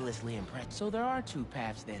 ridiculously impressive. So there are 2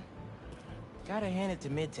 paths then. Gotta hand it to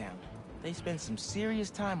Midtown. They spent some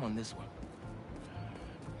serious time on this one.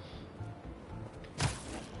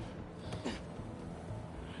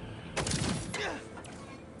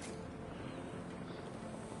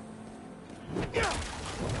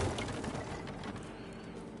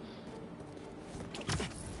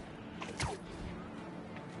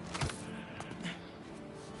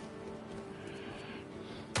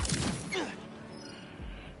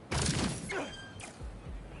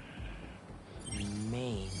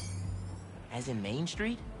 As in Main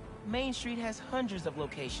Street? Main Street has hundreds of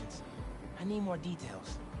locations. I need more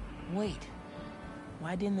details. Wait,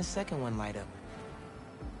 why didn't the second one light up?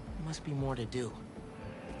 Must be more to do.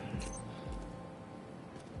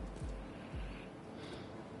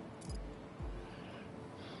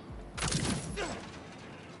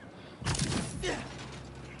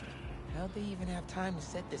 they even have time to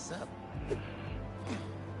set this up?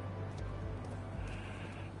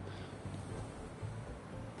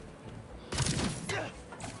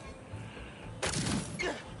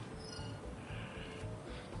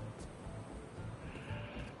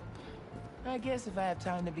 I guess if I have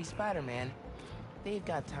time to be Spider-Man, they've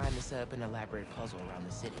got time to set up an elaborate puzzle around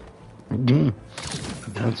the city.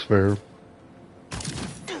 That's fair.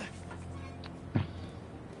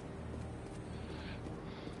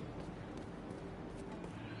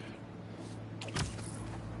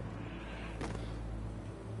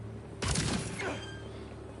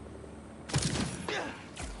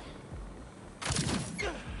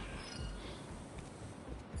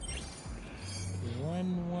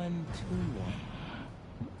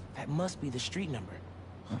 That must be the street number.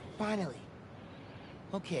 Finally.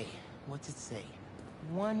 Okay, what's it say?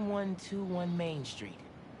 1121 Main Street.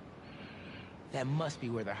 That must be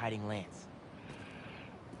where they're hiding Lance.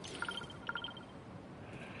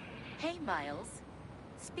 Hey, Miles.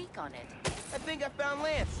 Speak on it. I think I found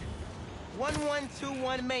Lance.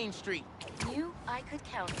 1121 Main Street. Knew I could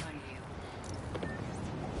count on you.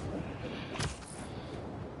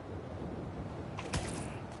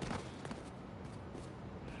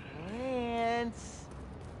 Lance.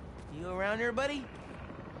 You around here, buddy?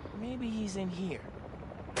 Maybe he's in here.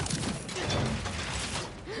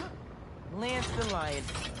 Lance the Lion.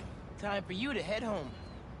 Time for you to head home.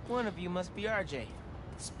 One of you must be RJ.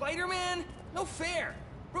 Spider-Man? No fair!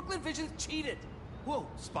 Brooklyn Vision's cheated! Whoa,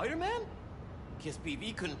 Spider-Man? Guess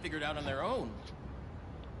PV couldn't figure it out on their own.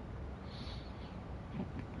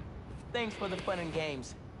 Thanks for the fun and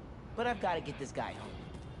games, but I've got to get this guy home.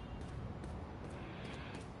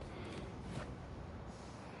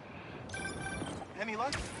 Any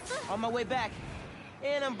luck? On my way back,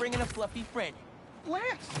 and I'm bringing a fluffy friend.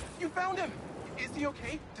 Lance! You found him! Is he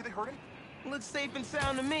okay? Did they hurt him? Looks safe and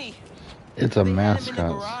sound to me. It's a They had him in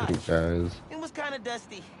the mascot suit, guys. It was kind of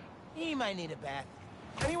dusty. He might need a bath.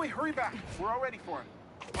 Anyway, hurry back. We're all ready for him.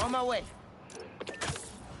 On my way.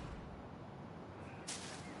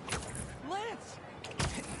 Lance!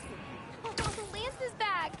 Oh, Lance is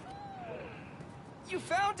back! You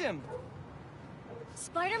found him!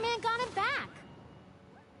 Spider-Man got him back!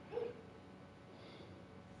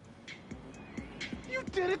 You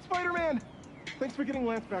did it, Spider-Man! Thanks for getting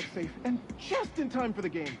Lance back safe, and just in time for the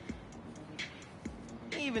game.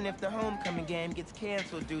 Even if the homecoming game gets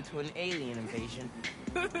canceled due to an alien invasion,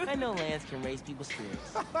 I know Lance can raise people's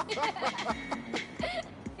spirits.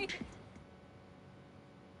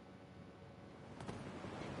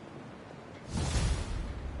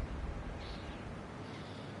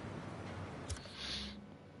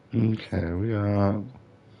 Okay, we got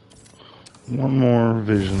one more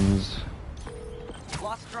Visions.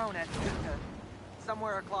 Lost drone at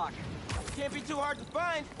somewhere o'clock. Can't be too hard to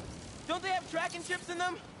find. Don't they have tracking chips in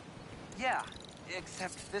them? Yeah,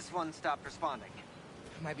 except this one stopped responding.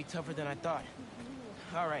 Might be tougher than I thought.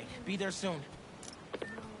 All right, be there soon.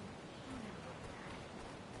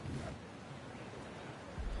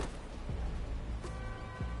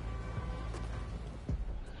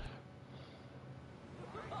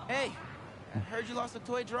 Hey, I heard you lost a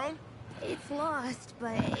toy drone? It's lost,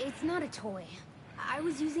 but it's not a toy. I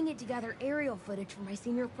was using it to gather aerial footage for my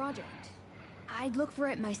senior project. I'd look for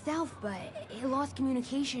it myself, but it lost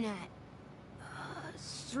communication at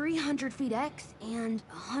 300 feet X and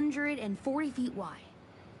 140 feet Y.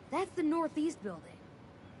 That's the northeast building.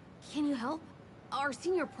 Can you help? Our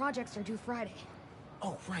senior projects are due Friday.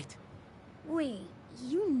 Oh, right. Wait,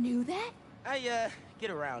 you knew that? I,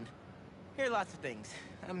 get around. Hear lots of things.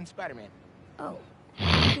 I'm Spider-Man. Oh,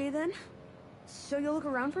 okay then. So you'll look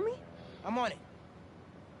around for me? I'm on it.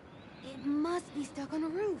 It must be stuck on a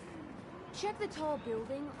roof. Check the tall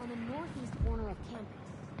building on the northeast corner of campus.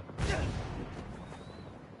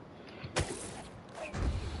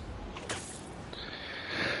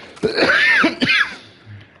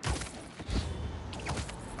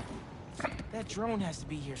 That drone has to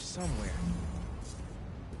be here somewhere.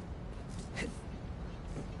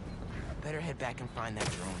 Better head back and find that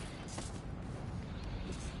drone.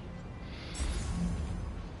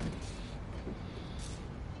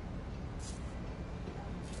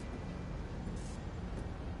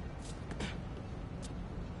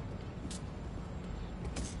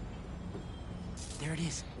 There it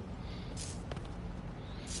is.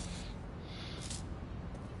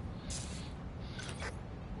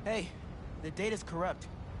 Hey, the data's corrupt.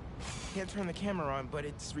 Can't turn the camera on, but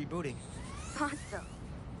it's rebooting. Awesome.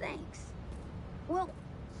 Thanks. Well,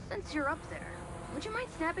 since you're up there, would you mind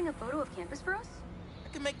snapping a photo of campus for us? I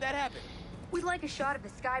can make that happen. We'd like a shot of the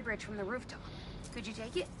sky bridge from the rooftop. Could you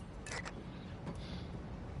take it?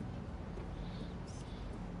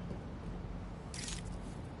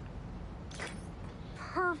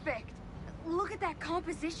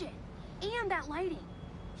 composition. And that lighting.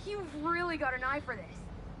 You've really got an eye for this.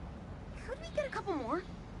 Could we get a couple more?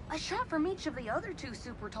 A shot from each of the other 2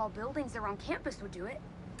 super tall buildings around campus would do it.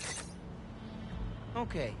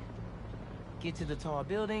 Okay. Get to the tall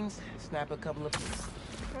buildings, snap a couple of pics.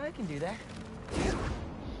 I can do that.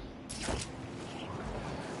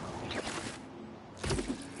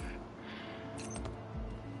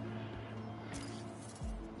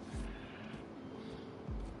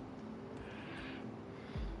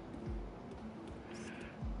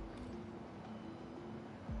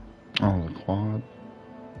 Oh, the quad.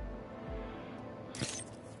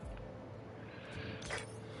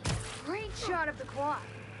 Great shot of the quad.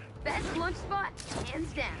 Best lunch spot,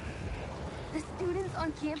 hands down. The students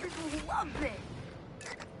on campus will love this.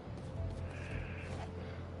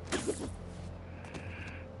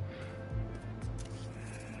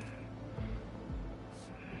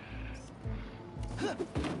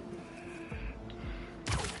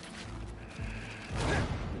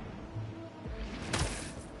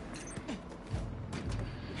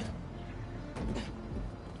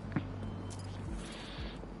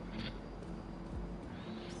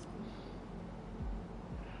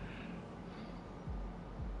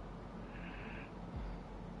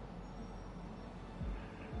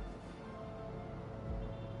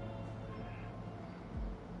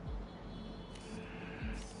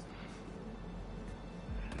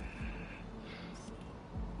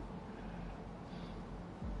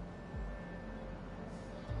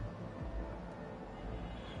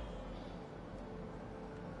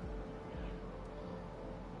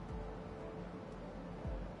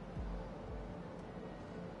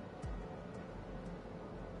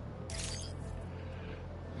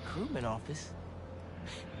 Recruitment office?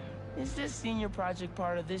 Is this senior project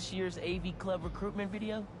part of this year's AV Club recruitment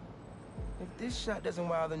video? If this shot doesn't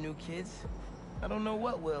wow the new kids, I don't know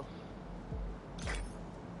what will.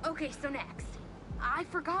 Okay, so next. I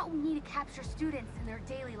forgot we need to capture students in their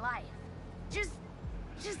daily life. Just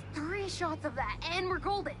 3 shots of that, and we're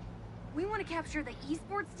golden. We want to capture the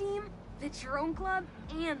esports team, the drone club,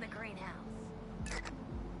 and the greenhouse.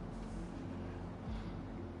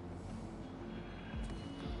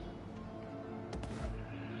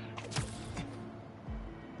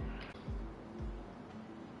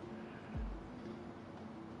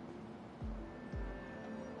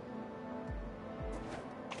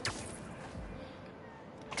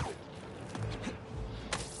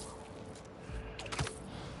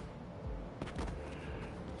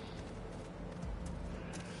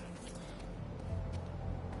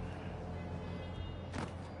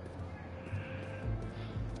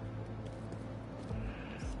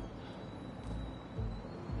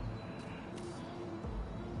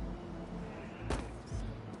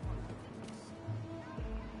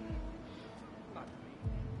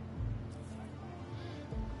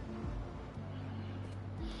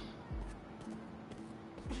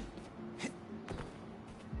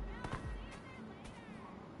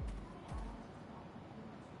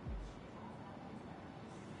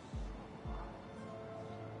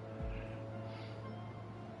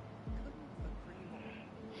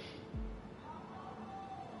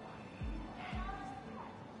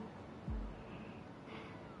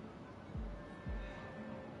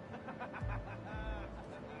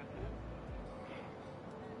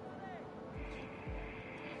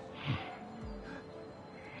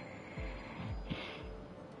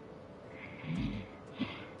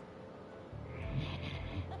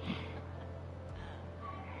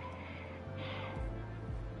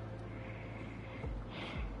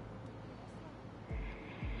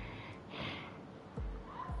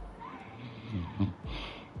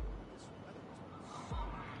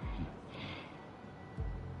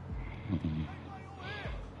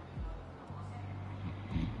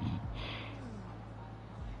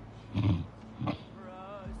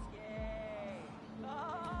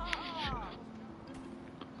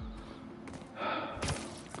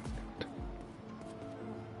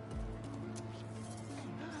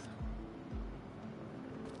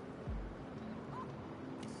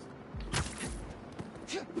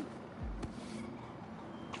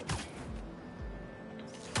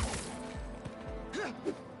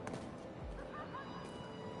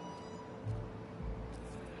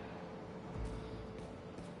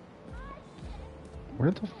 Where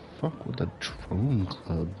the fuck would the drone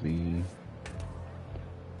club be?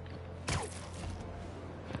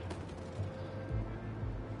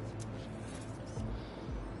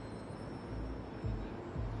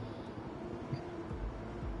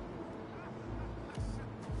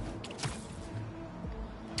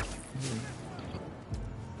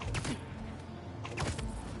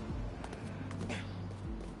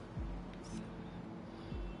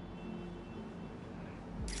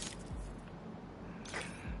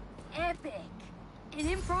 An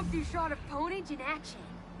impromptu shot of Ponage in action.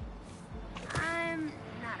 I'm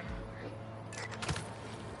not a killer.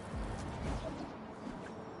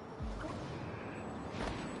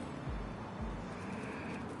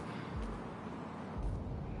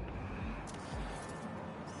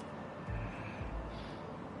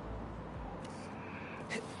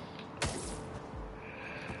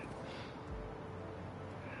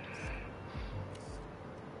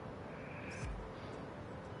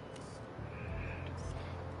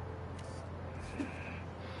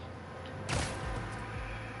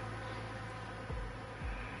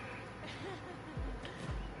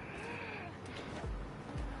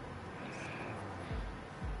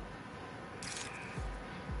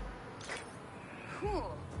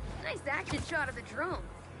 Cool. Nice action shot of the drone.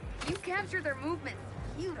 You captured their movement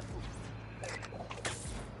beautifully.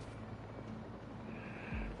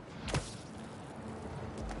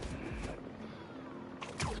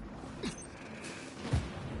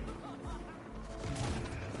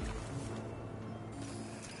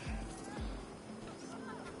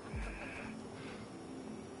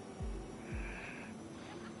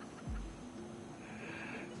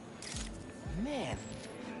 Man,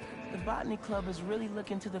 the Botany Club is really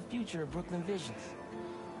looking to the future of Brooklyn Visions.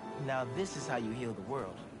 Now this is how you heal the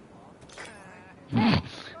world.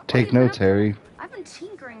 Take notes, Harry. I've been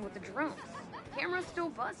tinkering with the drone. Camera's still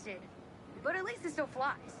busted, but at least it still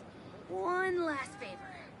flies. One last favor.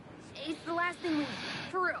 It's the last thing we need,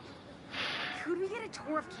 for real. Could we get a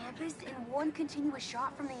tour of campus in one continuous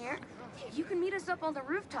shot from the air? You can meet us up on the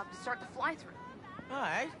rooftop to start the fly-through. All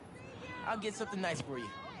right, I'll get something nice for you.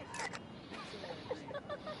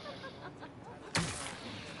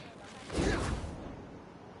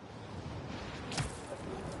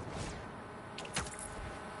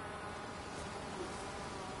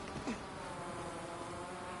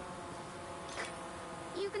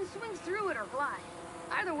 You can swing through it or glide.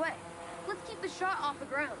 Either way, let's keep the shot off the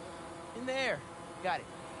ground. In the air. Got it.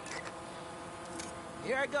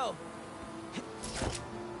 Here I go.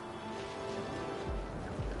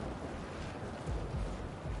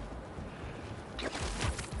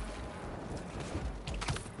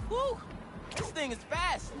 Woo! This thing is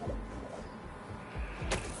fast.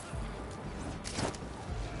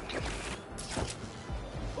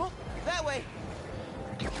 Oh, that way.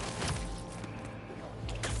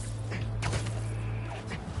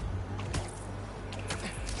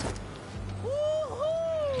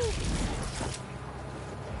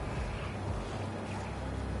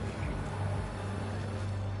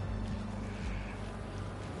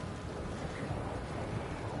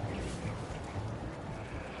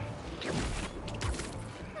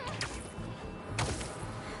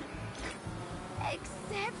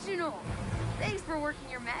 Exceptional! Thanks for working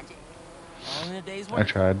your magic. All in a day's I work.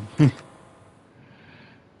 tried.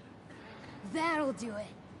 That'll do it.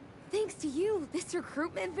 Thanks to you, this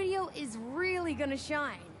recruitment video is really gonna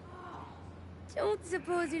shine. Don't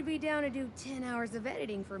suppose you'd be down to do 10 hours of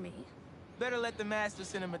editing for me. Better let the master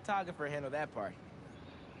cinematographer handle that part.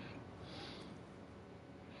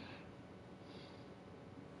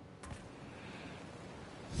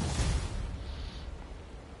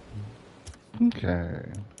 Okay.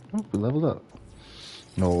 Oh, we leveled up.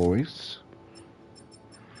 Nice.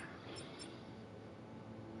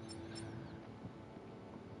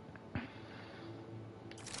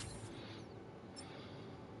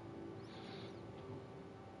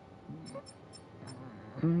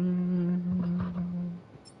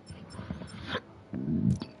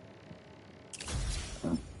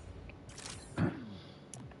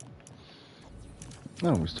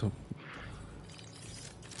 No, we're still.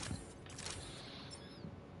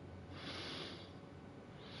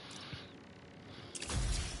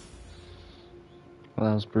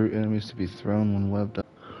 Allows brute enemies to be thrown when webbed up.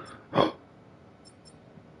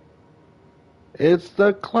 It's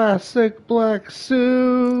the classic black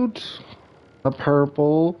suit! A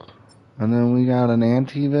purple. And then we got an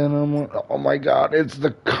anti-venom one. Oh my god, it's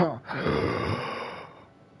the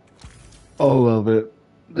I love it.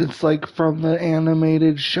 It's like from the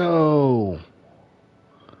animated show.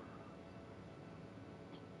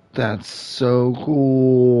 That's so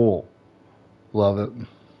cool. Love it.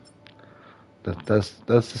 That's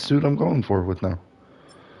the suit I'm going for with now.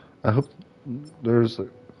 I hope there's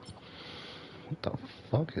like, what the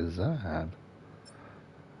fuck is that?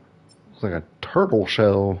 Looks like a turtle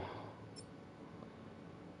shell.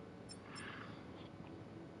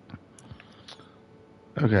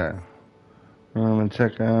 Okay. I'm gonna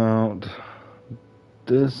check out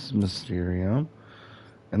this Mysterium.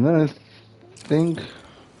 And then I think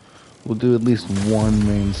we'll do at least one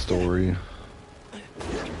main story.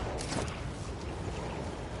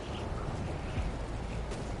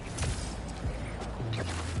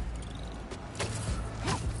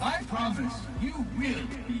 You will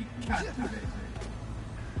be captivated.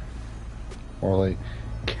 Or like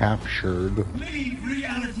captured. Leave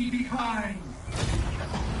reality behind.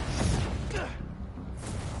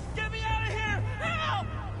 Get me out of here! Help!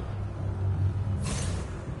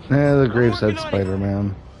 The grave said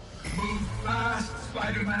Spider-Man. Move fast,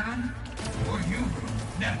 Spider-Man, or you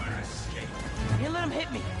will never escape. You let him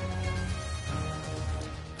hit me.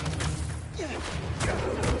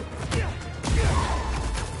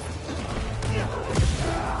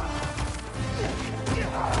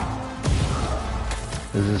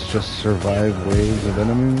 Is this just survive waves of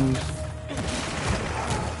enemies?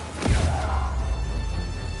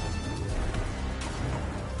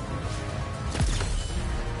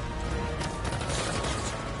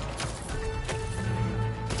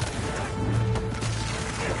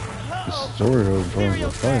 The story of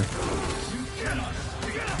the fight.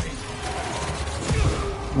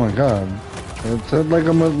 Oh my god. It's like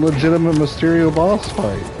a legitimate Mysterio boss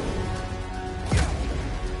fight.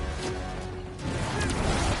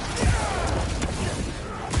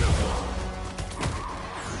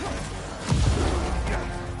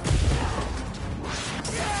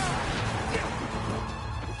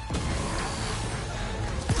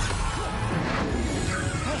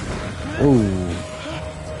 Oh.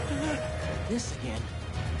 This again?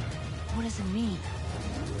 What does it mean?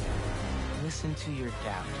 Listen to your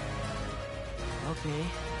doubt. Okay.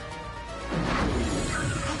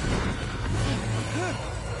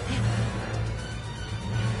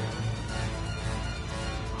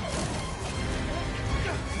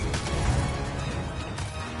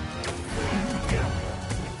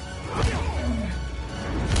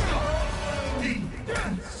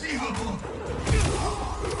 Inconceivable!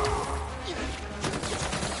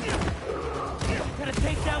 Gotta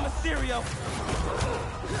take down Mysterio.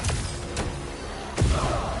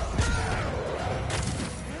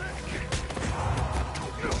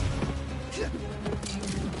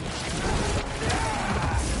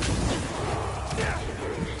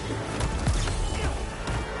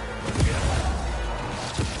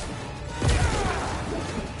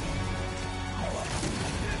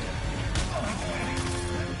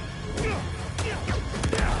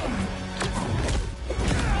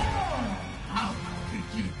 How could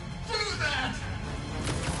you do that?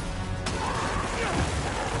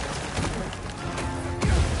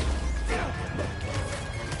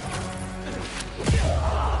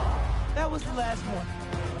 That was the last one.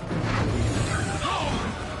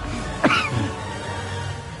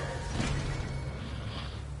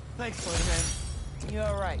 Thanks, Spider-Man. You're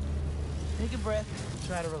all right. Take a breath.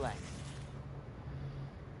 Try to relax.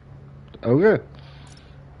 Okay.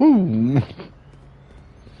 Woo.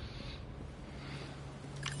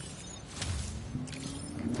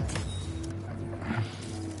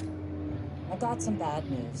 I got some bad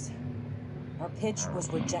news. Our pitch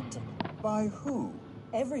was rejected. By who?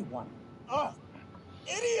 Everyone. Ah,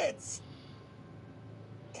 idiots!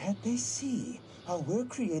 Can't they see how we're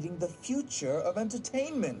creating the future of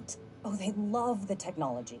entertainment? Oh, they love the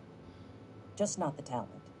technology. Just not the talent.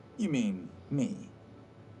 You mean me?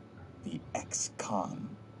 The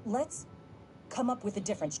ex-con? Let's come up with a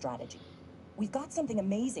different strategy. We've got something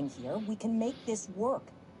amazing here. We can make this work.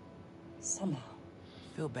 Somehow.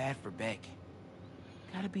 Feel bad for Beck.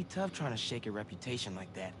 Gotta be tough trying to shake a reputation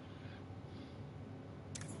like that.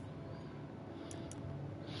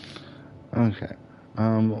 Okay.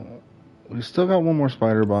 We still got one more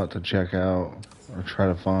spider bot to check out or try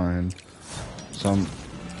to find. So I'm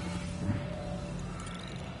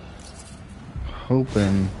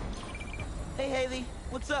hoping. Hey, Haley,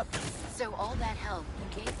 what's up? So all that help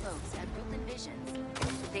you gave folks at Brooklyn Visions,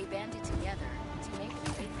 they banded together to make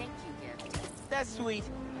you a thank you gift. That's sweet.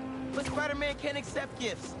 But Spider-Man can't accept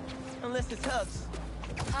gifts. Unless it's hugs.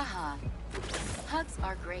 Haha. Hugs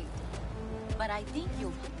are great. But I think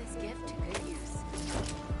you'll put this gift to good use.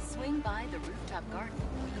 Swing by the rooftop garden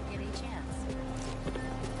when you get a chance.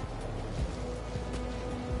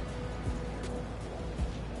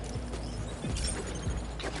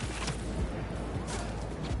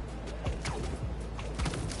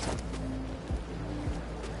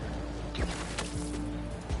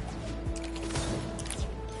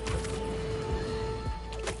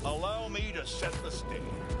 Allow me to set the stage.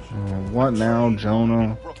 What now,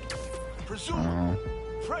 Jonah? Presumably,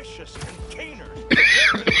 precious containers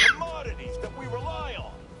carrying commodities that we rely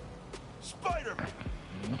on. Spider-Man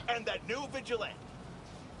and that new vigilante.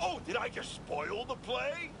 Oh, did I just spoil the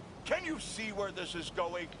play? Can you see where this is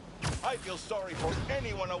going? I feel sorry for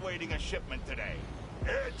anyone awaiting a shipment today.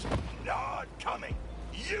 It's not coming.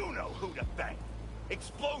 You know who to thank.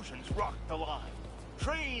 Explosions rocked the line.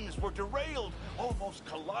 trains were derailed, almost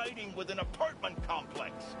colliding with an apartment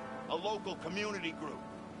complex. A local community group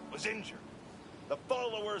was injured. The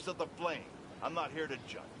followers of the Flame, I'm not here to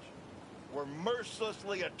judge, were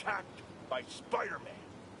mercilessly attacked by Spider-Man.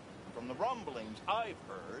 From the rumblings I've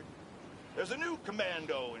heard, there's a new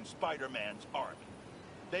commando in Spider-Man's army.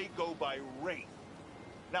 They go by Wraith.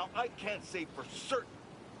 Now, I can't say for certain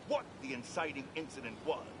what the inciting incident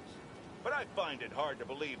was, but I find it hard to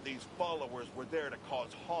believe these followers were there to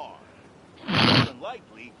cause harm. More than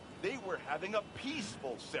likely, they were having a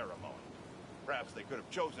peaceful ceremony. Perhaps they could have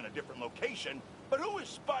chosen a different location, but who is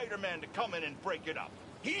Spider-Man to come in and break it up?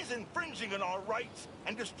 He's infringing on our rights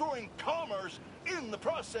and destroying commerce in the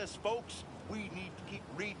process, folks. We need to keep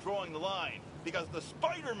redrawing the line, because the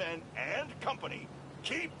Spider-Men and company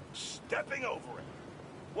keep stepping over it.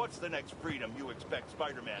 What's the next freedom you expect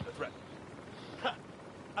Spider-Man to threaten? Ha!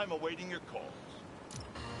 I'm awaiting your calls.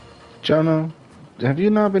 Jonah, have you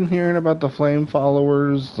not been hearing about the Flame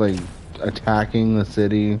followers, like, attacking the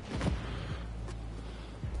city?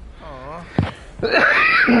 Aw. They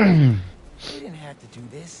didn't have to do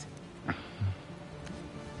this.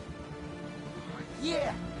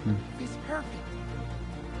 Yeah! It's perfect.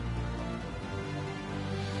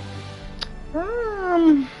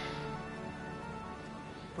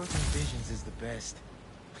 Brooklyn Visions is the best.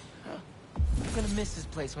 I'm gonna miss this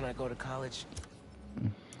place when I go to college.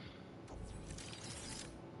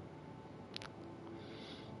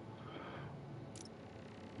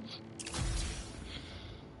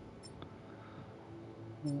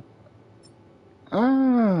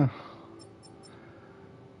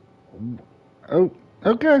 Oh,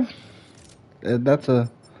 okay. That's a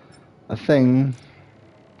thing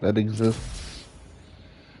that exists.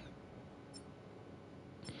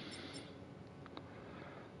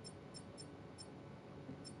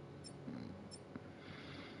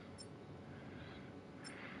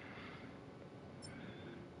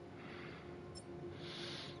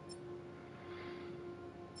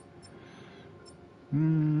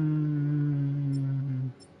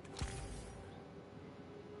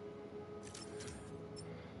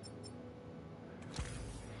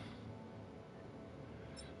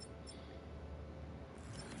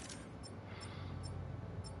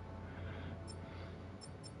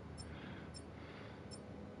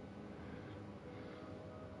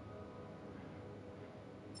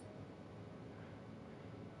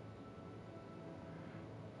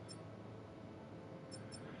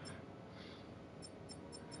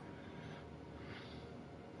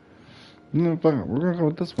 No, but we're gonna go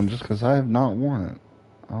with this one just because I have not worn it.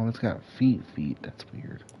 Oh, it's got feet. That's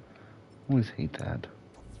weird. Always hate that.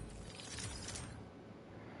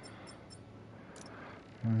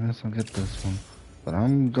 I guess I'll get this one. But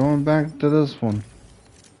I'm going back to this one.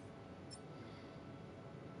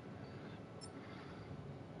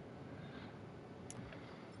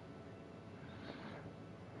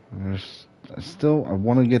 I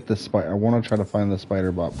want to get this I want to try to find the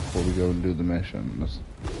spider bot before we go and do the mission. It's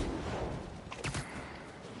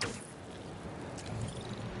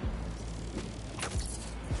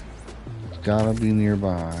gotta be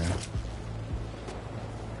nearby.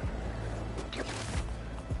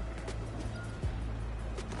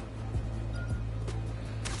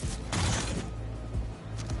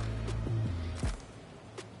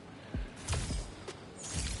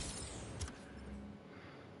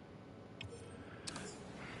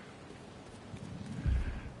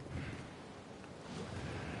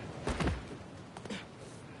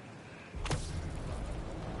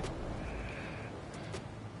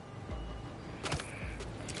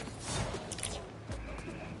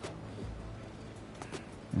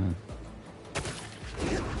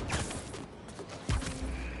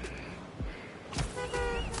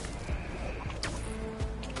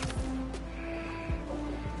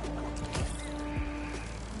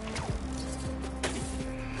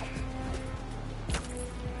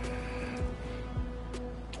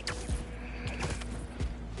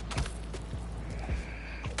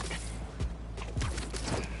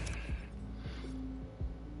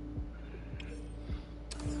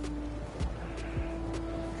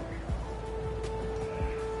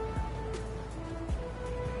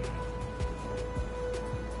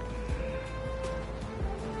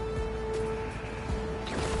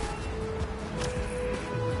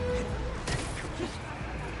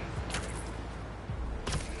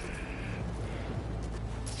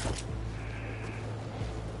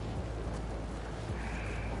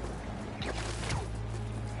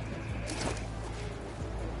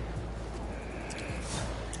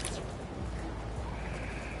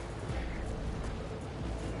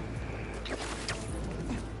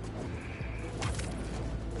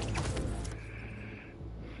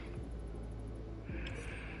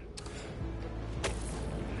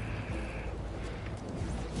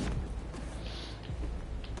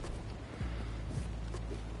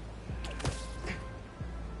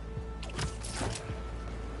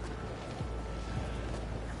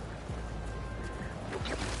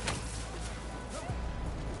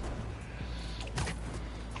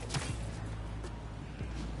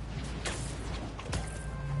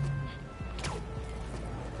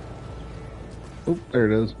 Oh,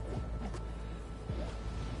 there it is.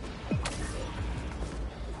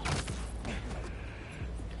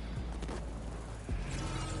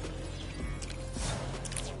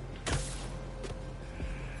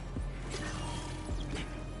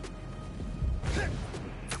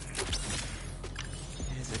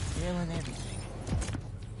 There's a tail and everything.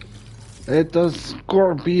 It's a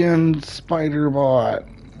scorpion spider bot.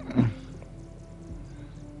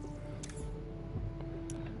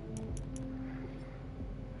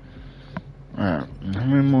 Alright, how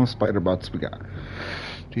many more spider bots we got?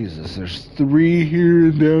 Jesus, there's 3 here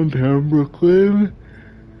in downtown Brooklyn.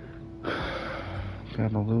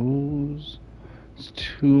 Got all those. There's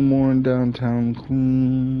 2 more in downtown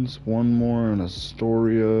Queens. 1 more in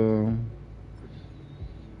Astoria.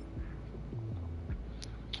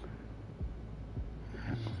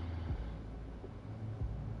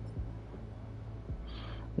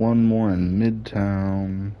 One more in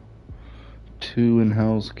Midtown. 2 in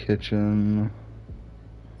Hell's Kitchen.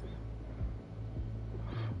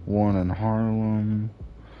 1 in Harlem.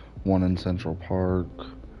 1 in Central Park.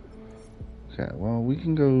 Okay, well, we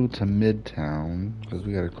can go to Midtown, because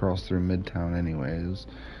we gotta cross through Midtown anyways.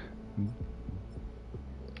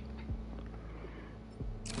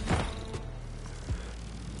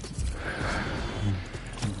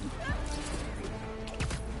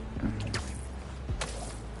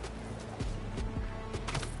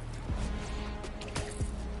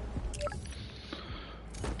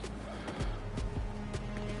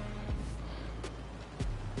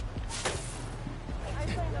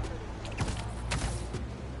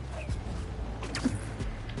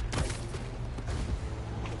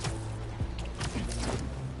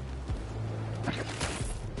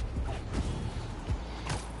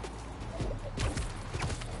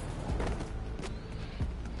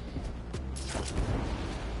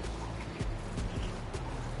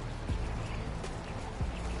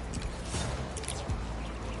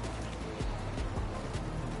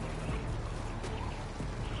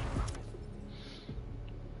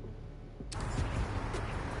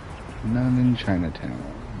 None in Chinatown.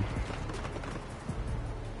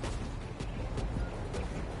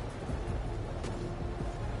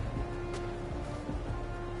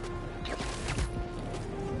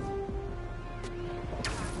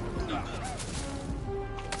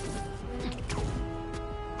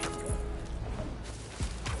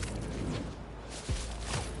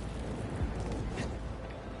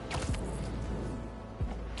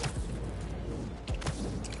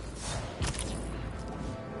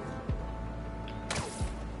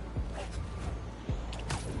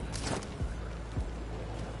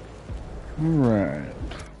 Alright.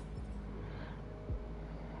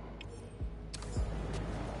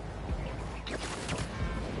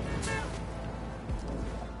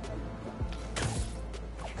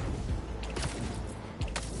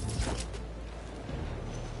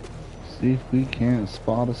 See if we can't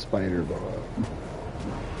spot a spider bot.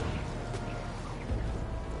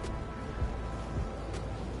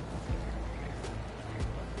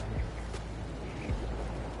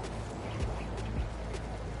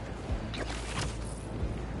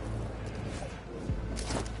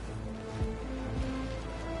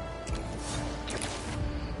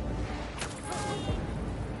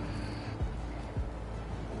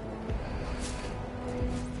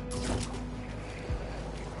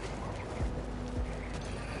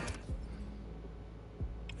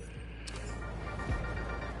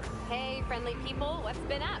 Hey, friendly people, what's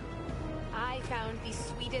been up? I found the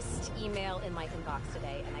sweetest email in my inbox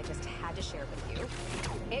today, and I just had to share it with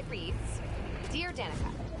you. It reads, Dear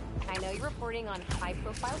Danica, I know you're reporting on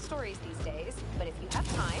high-profile stories these days, but if you have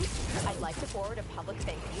time, I'd like to forward a public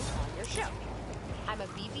thank you on your show. I'm a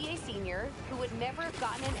BBA senior who would never have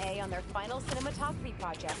gotten an A on their final cinematography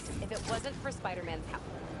project if it wasn't for Spider-Man's help.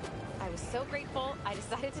 I was so grateful, I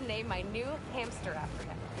decided to name my new hamster after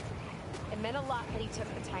him. It meant a lot that he took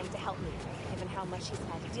the time to help me, given how much he's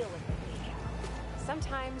had to deal with lately.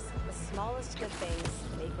 Sometimes the smallest good things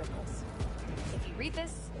make ripples. If you read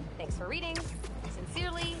this, thanks for reading.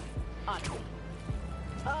 Sincerely, Odyssey.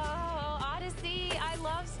 Oh, Odyssey, I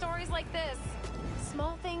love stories like this.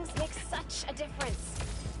 Small things make such a difference.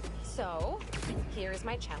 So, here is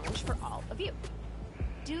my challenge for all of you.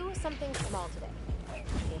 Do something small today.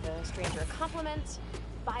 Give a stranger a compliment,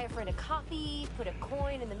 buy a friend a coffee, put a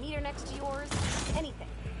coin in the meter next to yours, anything.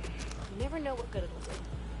 You never know what good it'll do.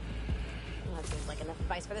 Well, that seems like enough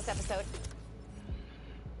advice for this episode.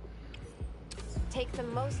 Take the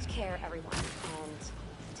most care, everyone, and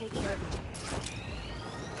take care of each other.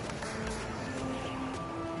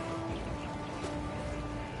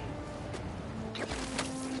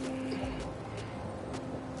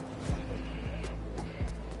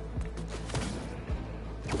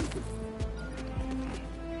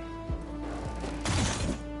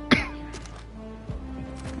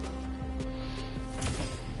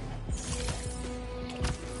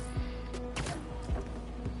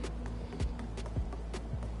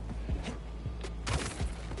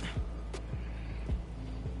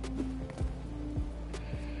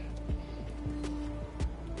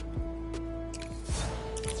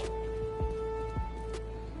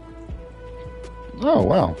 Oh,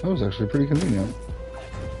 wow. That was actually pretty convenient.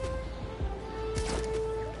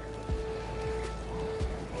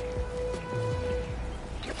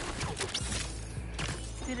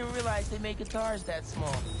 Didn't realize they make guitars that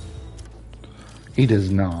small. He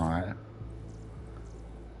does not.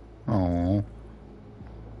 Oh.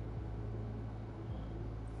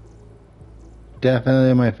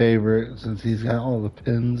 Definitely my favorite since he's got all the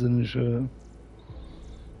pins and shit.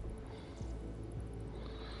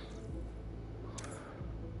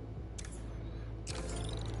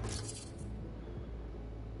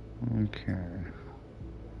 Okay.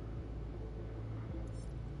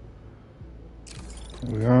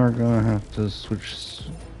 We are gonna have to switch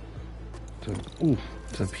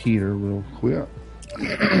to Peter real quick.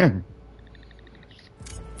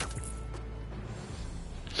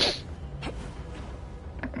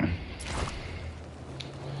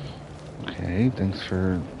 Okay, thanks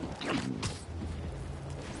for...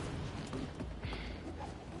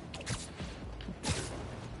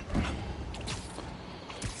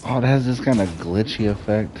 Oh, it has this kind of glitchy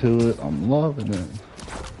effect to it. I'm loving it.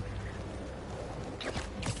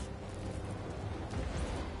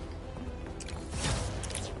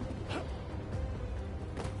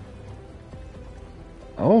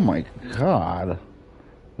 Oh my god.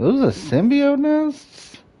 Those are symbiote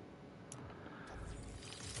nests?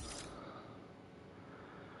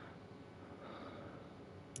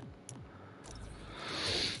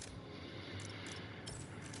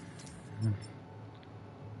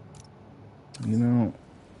 You know,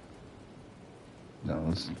 no,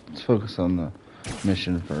 let's focus on the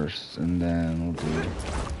mission first, and then we'll do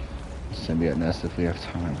symbiote nest if we have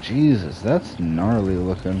time. Jesus, that's gnarly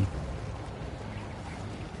looking.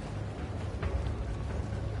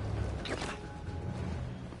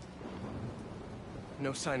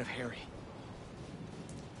 No sign of Harry.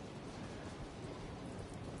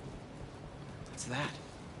 What's that?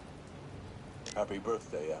 Happy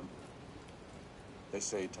birthday, Em. They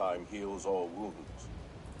say time heals all wounds.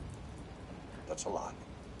 That's a lie.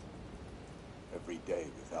 Every day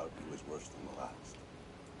without you is worse than the last.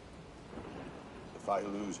 If I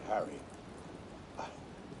lose Harry,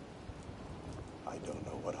 I don't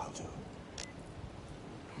know what I'll do.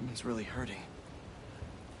 Norman's really hurting.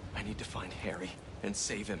 I need to find Harry and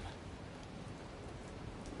save him.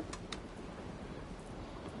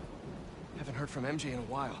 Haven't heard from MJ in a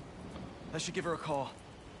while. I should give her a call.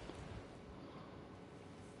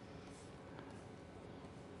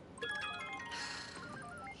 I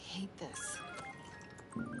hate this.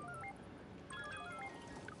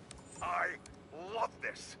 I love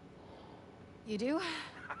this. You do?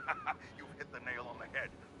 You've hit the nail on the head.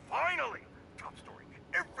 Finally! Top story.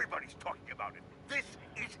 Everybody's talking about it. This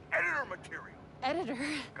is editor material. Editor?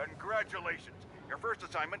 Congratulations. Your first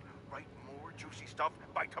assignment, write more juicy stuff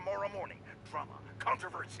by tomorrow morning. Drama,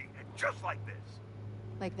 controversy, just like this.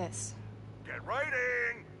 Like this. Get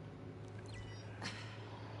writing!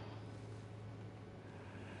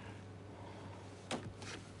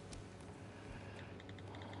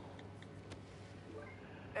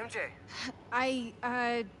 MJ.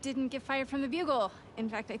 I didn't get fired from the Bugle. In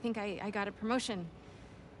fact, I think I got a promotion.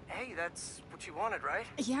 Hey, that's what you wanted, right?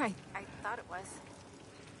 Yeah, I thought it was.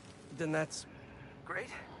 Then that's great.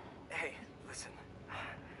 Hey, listen.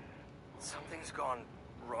 Something's gone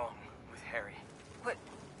wrong with Harry.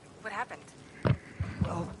 What happened?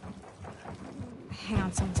 Well, Hang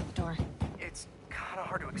on, someone's at the door. it's kind of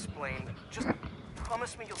hard to explain. Just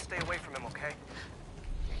promise me you'll stay away from him, okay?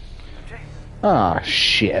 MJ? Ah,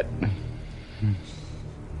 shit.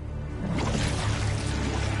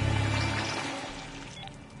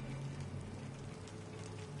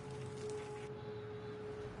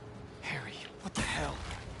 Harry, what the hell?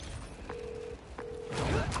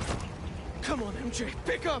 Come on, MJ,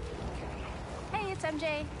 pick up! Hey, it's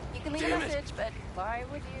MJ. You can leave Damn a it. message, but why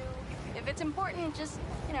would you? If it's important, just,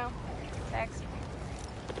 you know, text.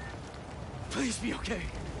 Please be okay.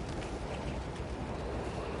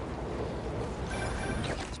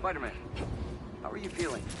 Spider-Man, how are you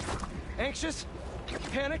feeling? Anxious?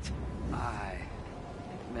 Panicked? I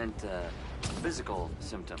meant, physical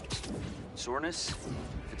symptoms. Soreness?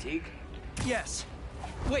 Fatigue? Yes.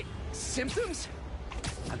 Wait, symptoms?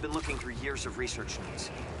 I've been looking through years of research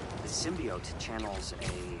notes. The symbiote channels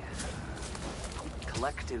a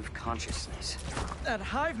collective consciousness. That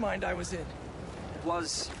hive mind I was in. It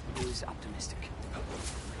was optimistic.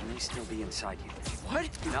 It may still be inside you. What?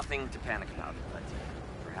 Nothing to panic about, but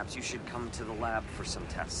perhaps you should come to the lab for some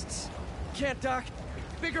tests. Can't, Doc.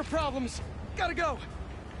 Bigger problems. Gotta go.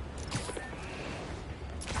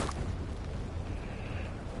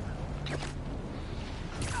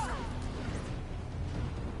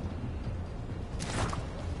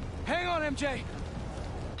 MJ!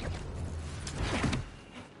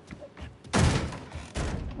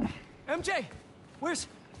 MJ! Where's...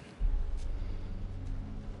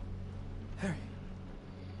 Harry?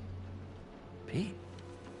 Pete?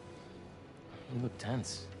 You look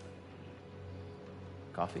tense.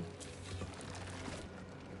 Coffee?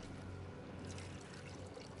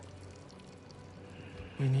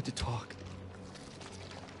 We need to talk.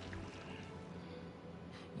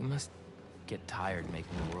 You must get tired making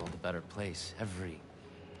the world a better place every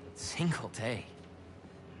single day.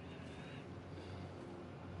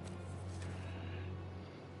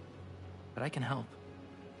 But I can help.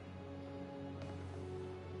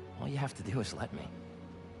 All you have to do is let me.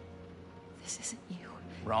 This isn't you.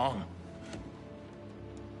 Wrong.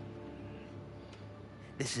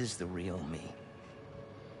 This is the real me.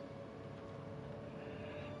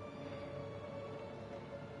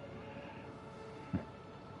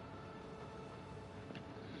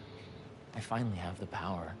 I finally have the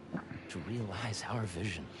power to realize our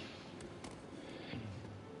vision.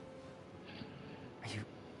 Are you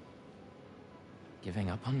giving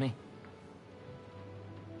up on me?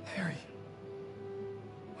 Harry,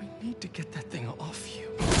 we need to get that thing off you.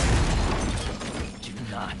 Do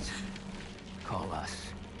not call us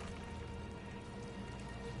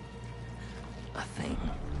a thing.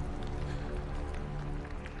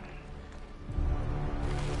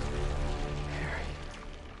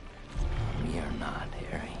 We are not,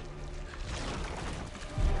 Harry.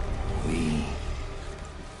 We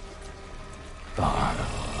are.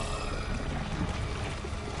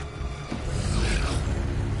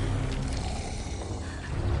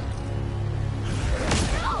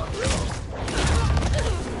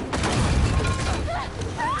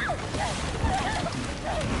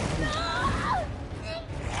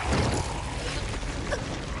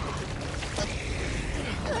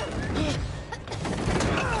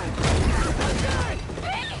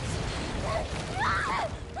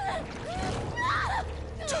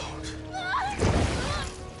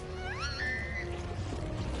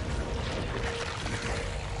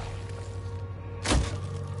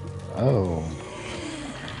 Oh.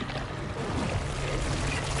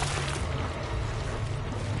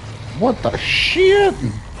 What the shit?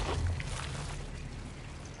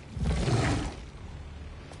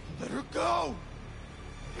 Let her go!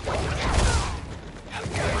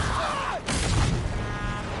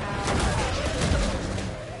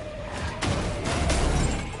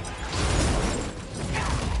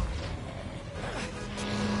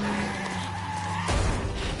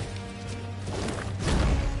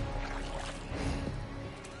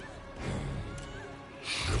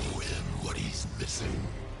 Show him what he's missing.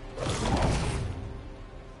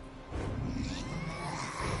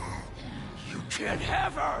 You can't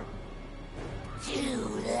have her!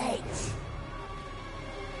 Too late.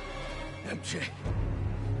 MJ.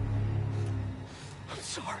 I'm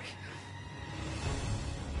sorry.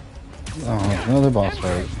 Oh, another boss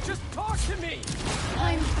fight. Just talk to me!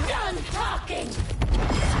 I'm done talking!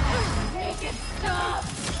 Make it stop!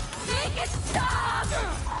 Make it stop!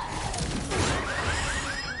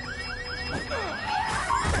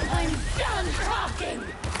 I'm done talking!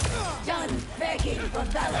 Done begging for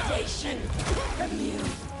validation! From you!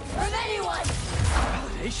 From anyone!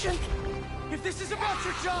 Validation? If this is about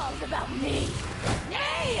your job! It's about me!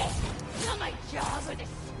 Nay! It's not my job or this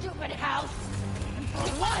stupid house! And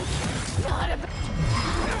for once, not about...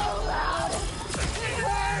 So loud! It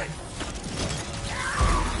hurts!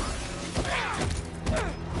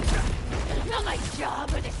 It's not my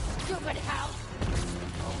job or this stupid house!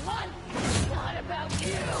 For once, it's not about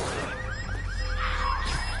you!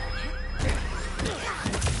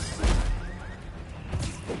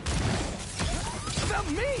 About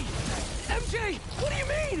me! MJ, what do you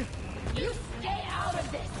mean? You stay out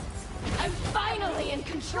of this! I'm finally in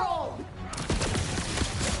control!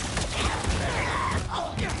 I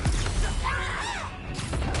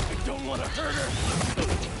don't want to hurt her!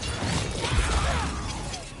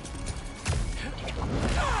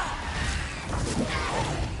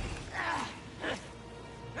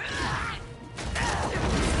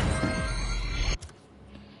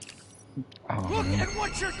 Look at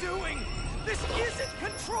what you're doing! This isn't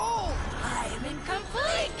control! I'm in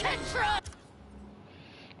complete control!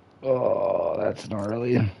 Oh, that's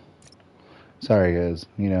gnarly. Sorry, guys.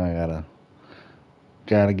 You know I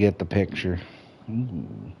gotta get the picture.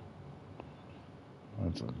 Ooh,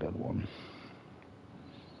 that's a good one.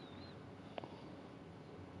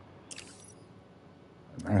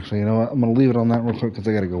 Actually, you know what? I'm gonna leave it on that real quick because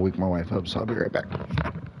I gotta go wake my wife up. So I'll be right back.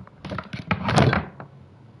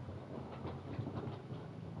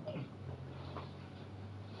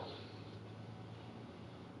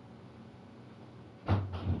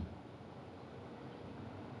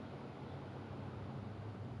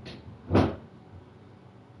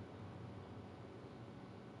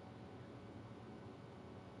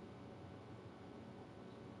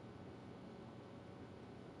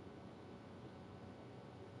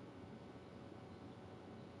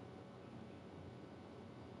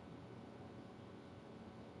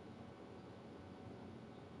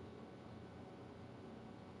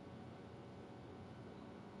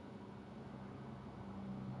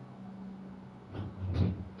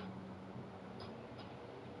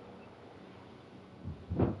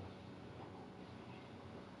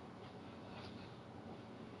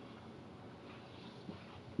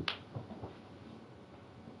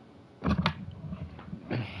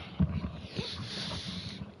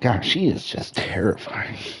 Gosh, she is just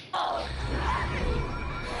terrifying.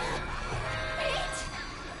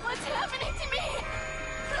 What's happening to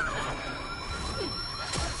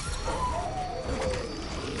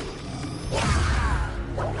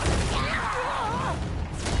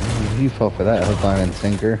me? You fell for that hook, line, and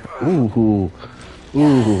sinker. Ooh.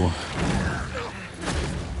 Ooh.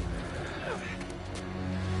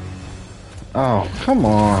 Oh, come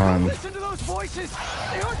on. Listen to those voices!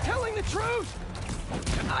 They aren't telling the truth!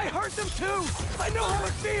 I heard them too! I know how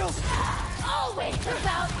it feels! Always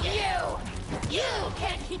about you! You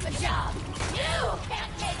can't keep a job! You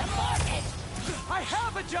can't pay the mortgage! I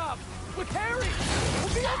have a job! With Harry!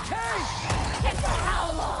 We'll be okay! And for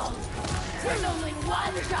how long? There's only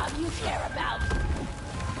one job you care about!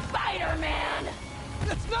 Spider-Man!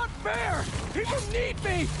 That's not fair! People need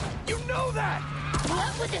me! You know that!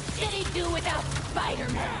 What would the city do without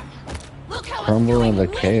Spider-Man? Look how Crumble it's in the going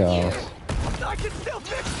with chaos. you. I can still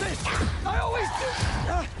fix this! I always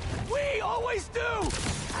do! We always do!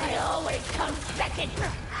 I always come second!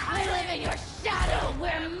 I live in your shadow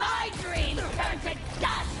where my dreams turn to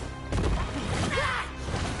dust! That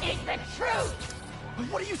is the truth!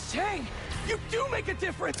 What are you saying? You do make a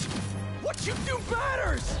difference! What you do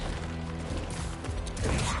matters!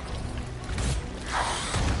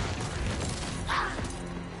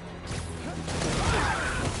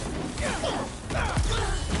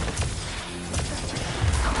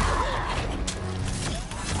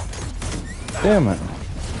 Damn it.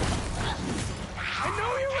 I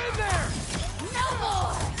know you're in there! No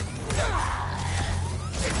more!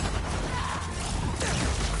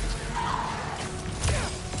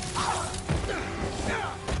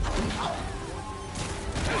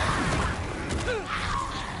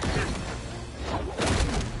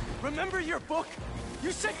 Remember your book?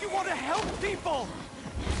 You said you want to help people!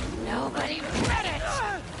 Nobody read it!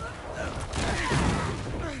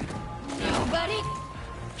 Nobody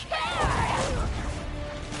cares!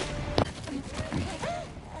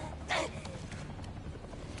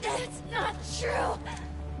 That's not true!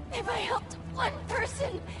 If I helped one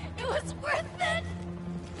person, it was worth it!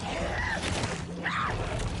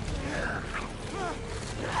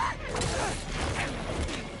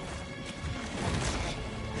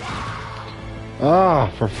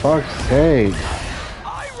 Ah, for fuck's sake.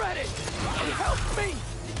 I read it! It helped me!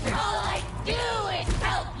 All I do is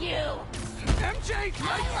help you! MJ!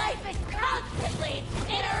 My life is constantly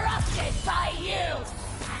interrupted by you!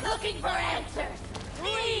 Looking for answers!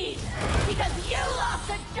 Please! Because you lost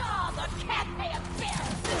a job or can't pay a bill!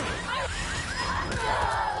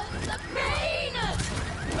 The pain!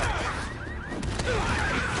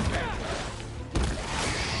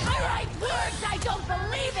 I write words I don't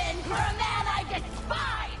believe in for a man I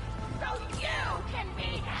despise! So you can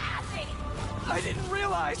be happy! I didn't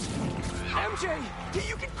realize! MJ,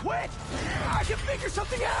 you can quit! I can figure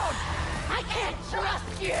something out! I can't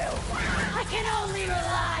trust you! I can only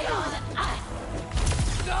rely on us!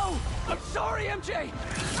 No! I'm sorry, MJ!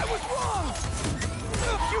 I was wrong!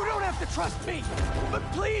 You don't have to trust me! But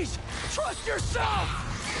please, trust yourself!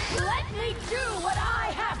 Let me do what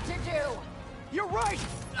I have to do! You're right!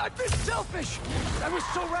 I've been selfish! I was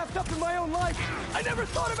so wrapped up in my own life, I never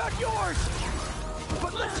thought about yours!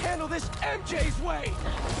 But let's handle this MJ's way!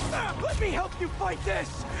 Let me help you fight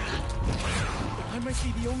this! I might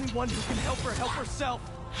be the only one who can help her help herself!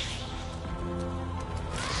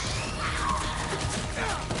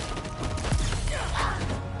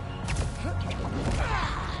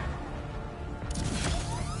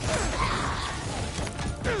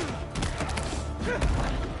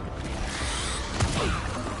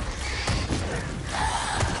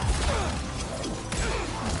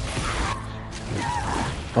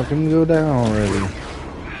 Fucking go down already.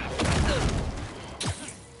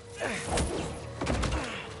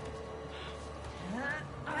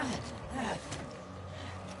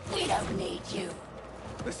 We don't need you.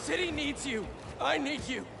 The city needs you! I need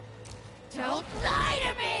you! Don't lie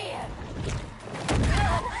to me!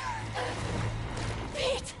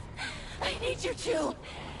 Pete! I need you too!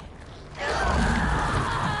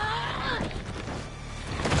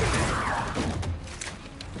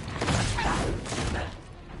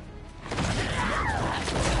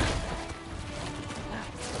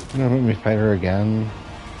 You gonna let me fight her again?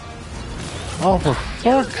 Oh, for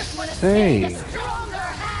fuck's sake. Stronger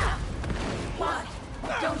half! What?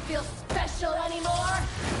 Don't feel special anymore?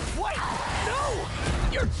 What? No!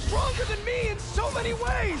 You're stronger than me in so many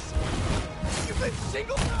ways! You've been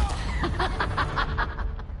single...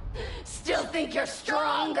 Still think you're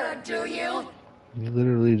stronger, do you? You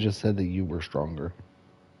literally just said that you were stronger.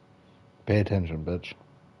 Pay attention, bitch.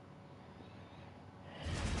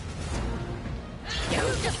 You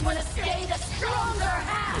just just want to stay the stronger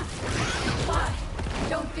half! Why?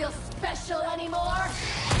 Don't feel special anymore?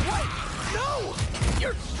 Wait! No!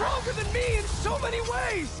 You're stronger than me in so many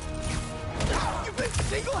ways! You've been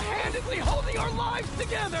single-handedly holding our lives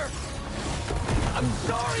together! I'm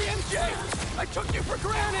sorry, MJ! I took you for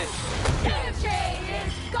granted! MJ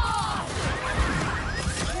is gone!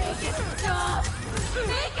 Make it stop!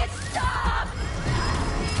 Make it stop!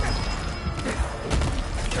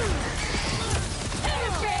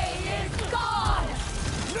 MJ is gone!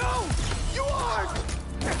 No! You aren't!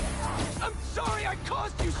 I'm sorry I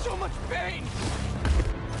caused you so much pain!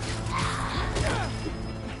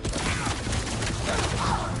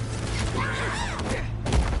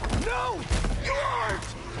 No! You aren't!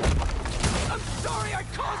 I'm sorry I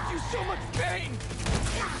caused you so much pain!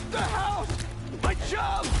 The house! My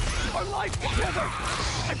job! Our life together!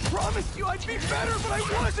 I promised you I'd be better, but I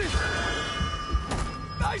wasn't!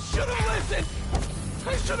 I should have listened!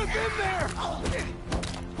 I should have been there!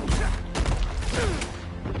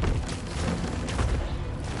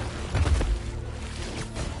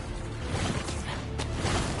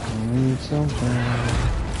 I need something.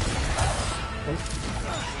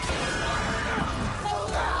 So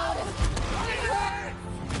loud!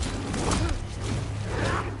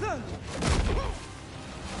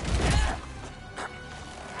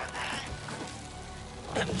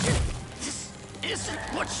 It hurts! This isn't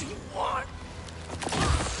what you want!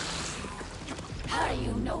 How do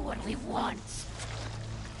you know what we want?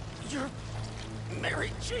 You're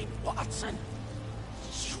Mary Jane Watson.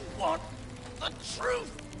 You want the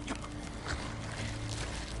truth.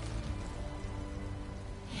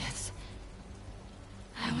 Yes.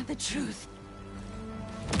 I want the truth.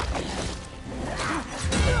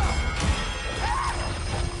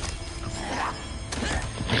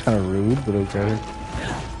 Kind of rude, but okay.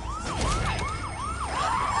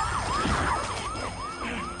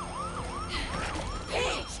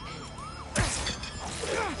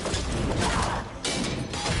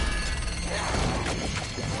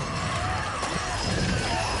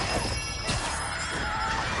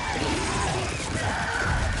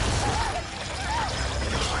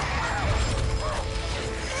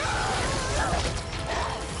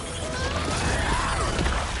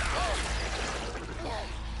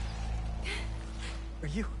 Are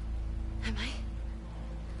you? Am I?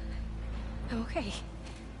 I'm okay.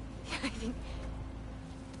 I think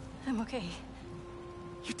I'm okay.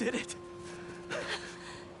 You did it.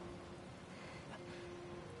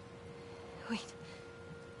 Wait.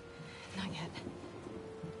 Not yet.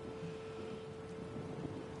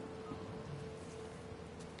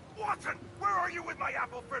 Watson, where are you with my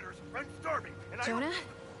apple fritters? I'm starving, and Jonah?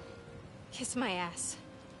 Kiss my ass.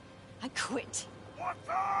 I quit.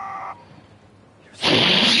 Watson!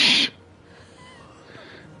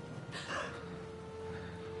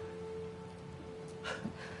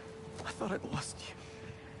 I thought I'd lost you.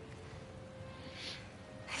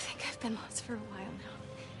 I think I've been lost for a while now.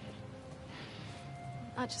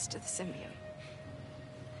 Not just to the symbiote.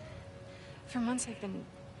 For months I've been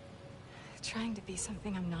trying to be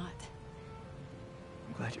something I'm not.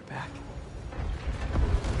 I'm glad you're back.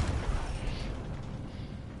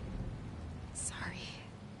 Sorry.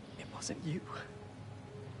 It wasn't you.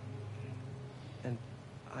 And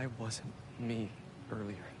I wasn't me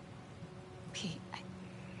earlier. Pete,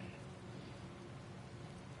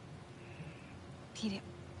 Pete, it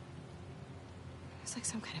was like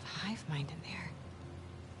some kind of hive mind in there.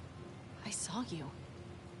 I saw you.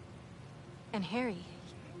 And Harry,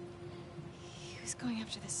 he was going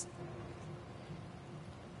after this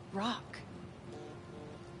rock.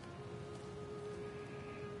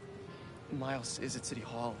 Miles is at City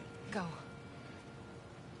Hall. Go.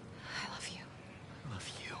 I love you. I love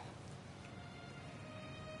you.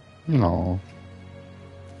 No.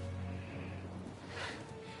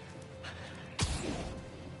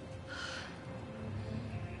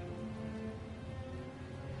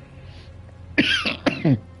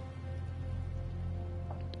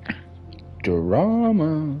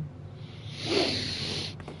 Drama.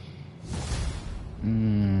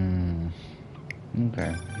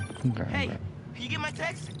 Okay. Hey, you get my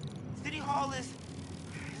text? City Hall is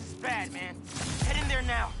bad, man. Head in there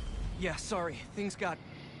now. Yeah, sorry. Things got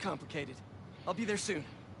complicated. I'll be there soon.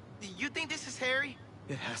 You think this is Harry?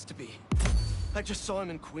 It has to be. I just saw him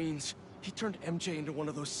in Queens. He turned MJ into one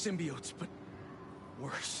of those symbiotes, but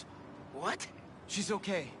worse. What? She's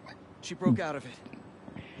okay. She broke out of it.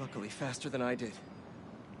 Luckily, faster than I did.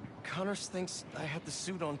 Connors thinks I had the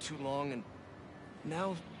suit on too long, and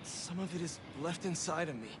now some of it is left inside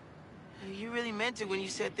of me. You really meant it when you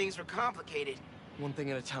said things were complicated. One thing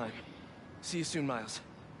at a time. See you soon, Miles.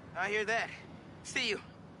 I hear that. See you.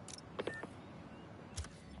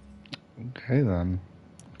 Okay then.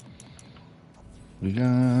 We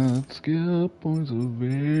got skill points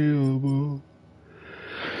available.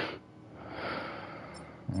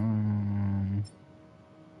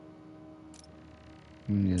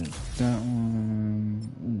 Yeah, that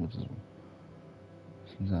one. Ooh, what's this one?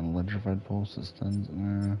 Is that electrified pulse that stuns?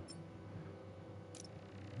 Nah.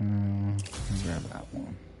 Grab that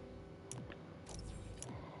one.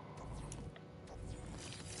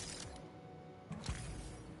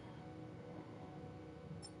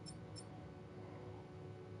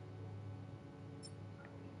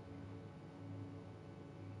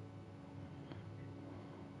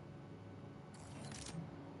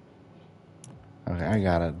 Okay, I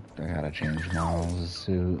gotta change Miles'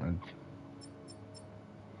 suit.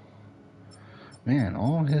 Man,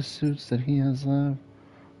 all his suits that he has left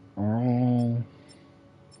are all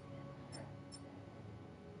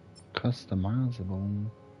customizable.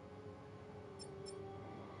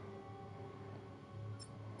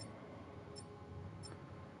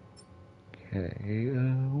 Okay,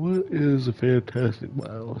 what is a fantastic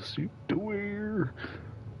Miles suit to wear?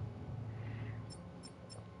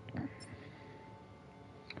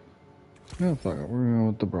 No, fuck it. We're going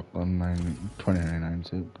with the Brooklyn 2099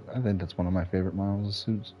 suit. I think that's one of my favorite Miles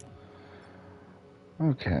suits.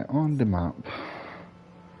 Okay, on the map.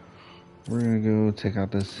 We're gonna go take out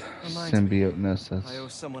this symbiote nest. I owe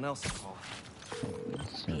someone else a call.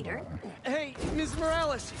 Peter? Hey, Ms.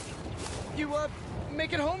 Morales! You,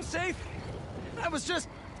 make it home safe? I was just,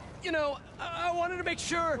 you know, I wanted to make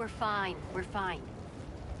sure. We're fine. We're fine.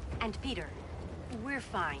 And Peter, we're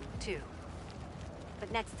fine, too.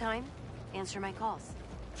 But next time, answer my calls.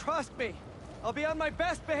 Trust me, I'll be on my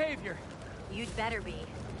best behavior. You'd better be.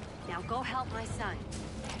 Now go help my son.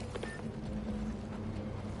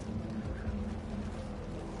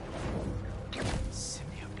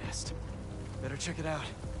 Symbiote nest. Better check it out.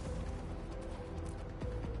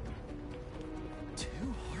 2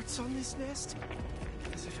 hearts on this nest?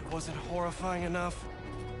 As if it wasn't horrifying enough.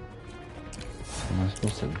 What am I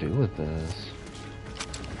supposed to do with this?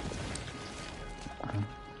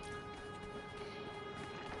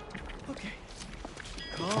 Okay.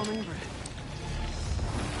 Calm and breath.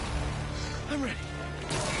 I'm ready.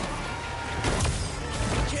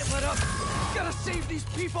 Can't let up. Gotta save these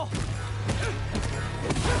people.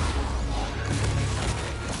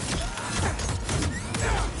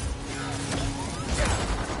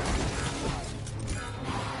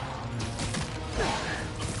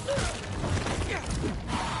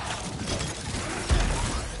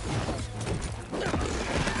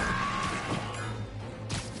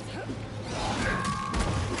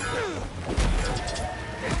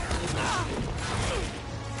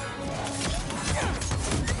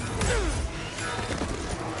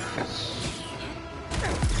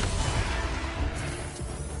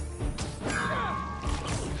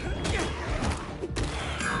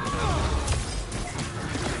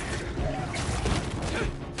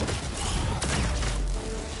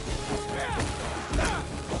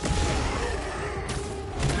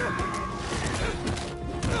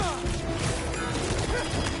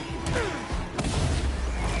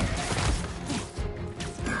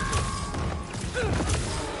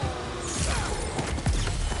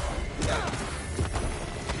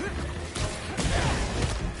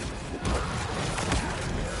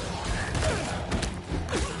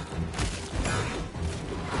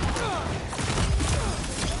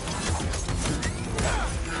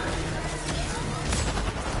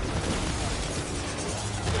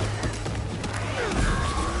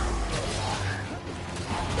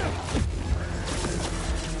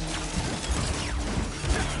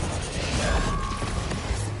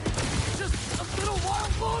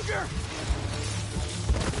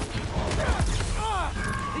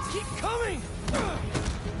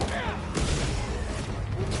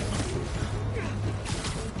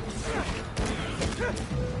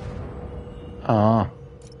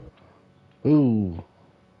 Ooh.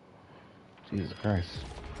 Jesus Christ.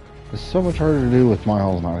 It's so much harder to do with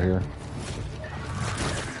Miles out here.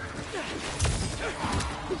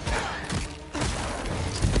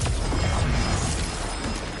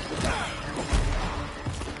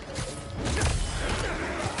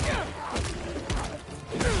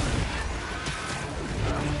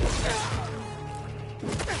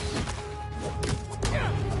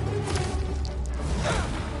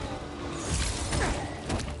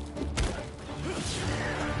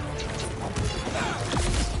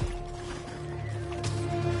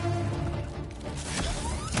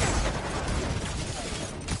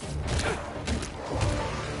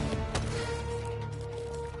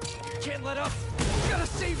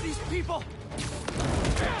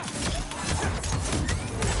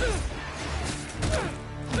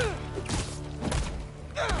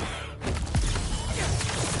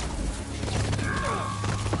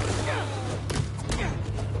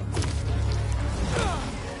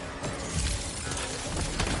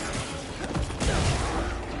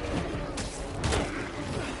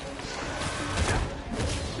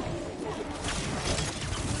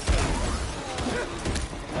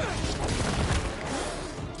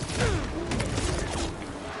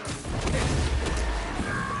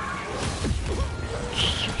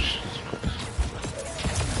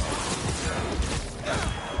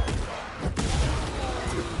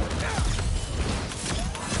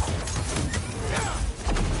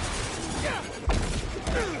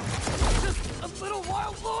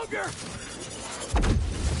 longer!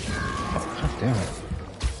 God damn it.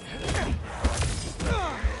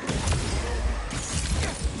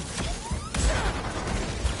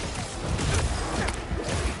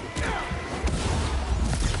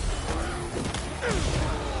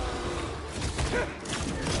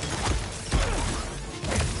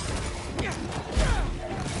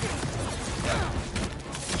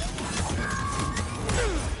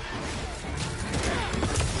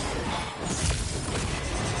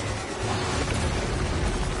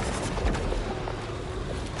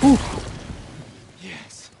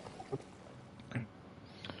 Yes.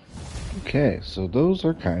 Okay, so those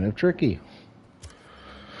are kind of tricky.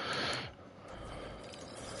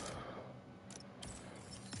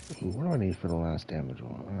 Ooh, what do I need for the last damage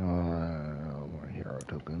one? More hero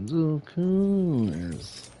tokens. Okay,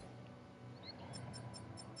 there's...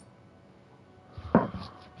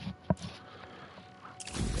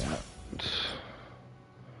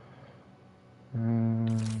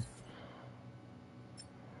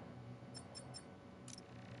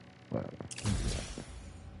 Well,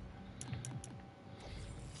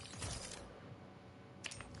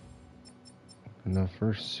 and the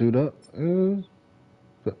first suit up is...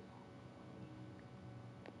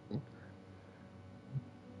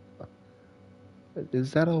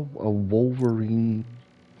 Is that a Wolverine?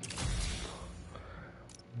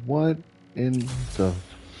 What in the...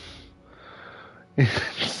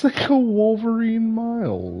 It's like a Wolverine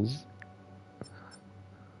Miles.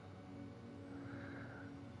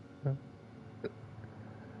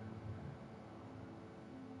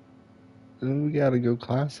 We gotta go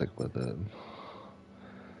classic with it.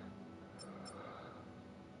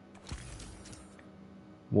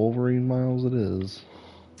 Wolverine Miles it is.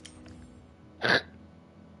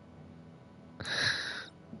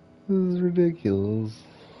 This is ridiculous.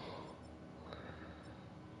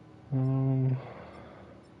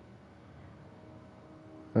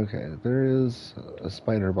 Okay, there is a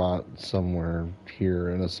spider bot somewhere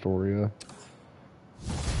here in Astoria.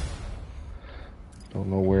 Don't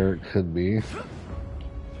know where it could be.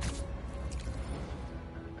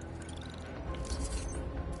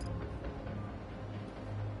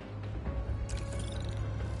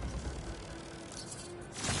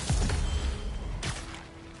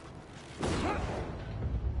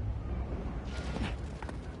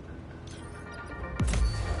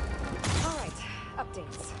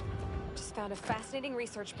 Found a fascinating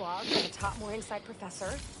research blog from a top Morning Side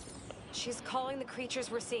professor. She's calling the creatures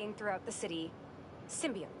we're seeing throughout the city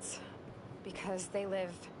symbiotes because they live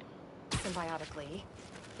symbiotically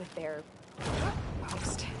with their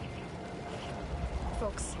host.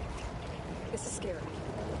 Folks, this is scary.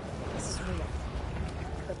 This is real.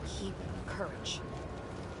 But keep courage.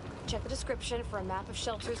 Check the description for a map of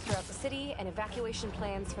shelters throughout the city and evacuation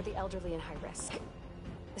plans for the elderly and high risk.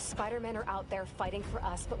 The Spider-Men are out there fighting for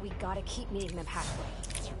us, but we gotta keep meeting them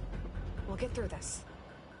halfway. We'll get through this.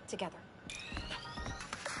 Together.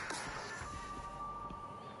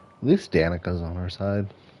 At least Danica's on our side.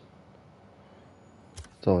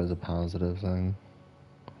 It's always a positive thing.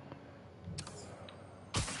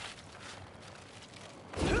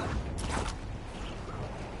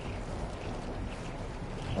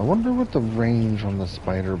 I wonder what the range on the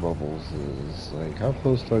spider bubbles is. Like, how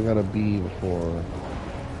close do I gotta be before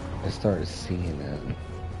I start seeing it?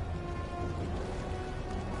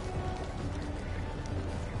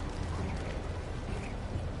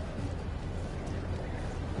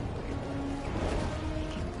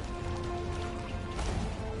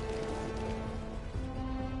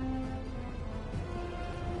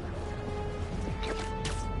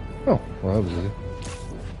 Oh, well, that was easy.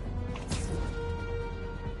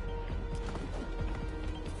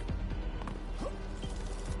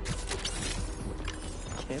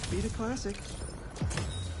 Can't beat a classic.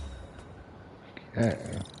 Okay.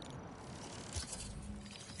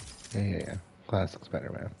 Yeah. Classic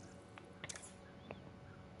Spider-Man.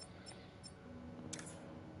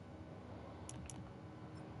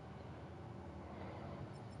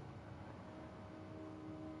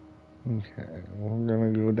 Okay, we're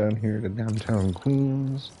gonna go down here to downtown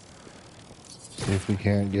Queens. See if we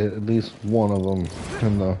can't get at least one of them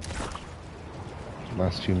in the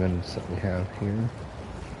last few minutes that we have here.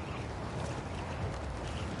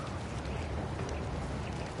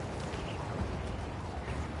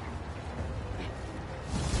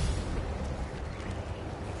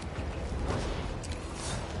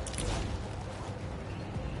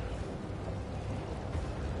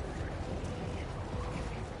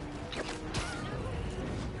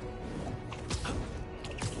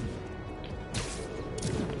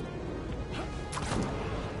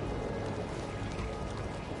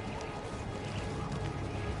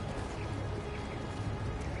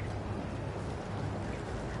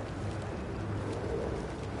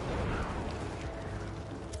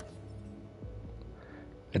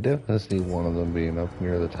 definitely see one of them being up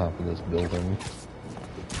near the top of this building.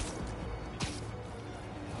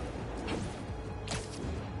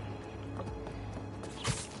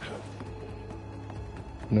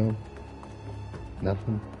 No.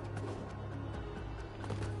 Nothing.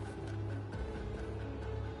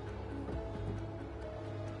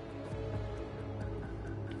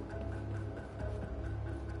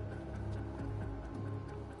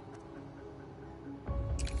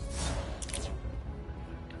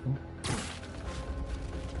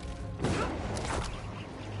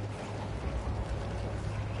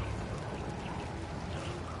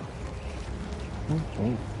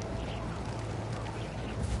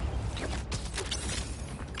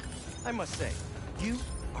 I must say, you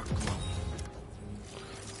are glowing.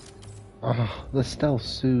 Oh, the stealth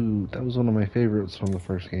suit. That was one of my favorites from the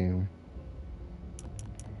first game.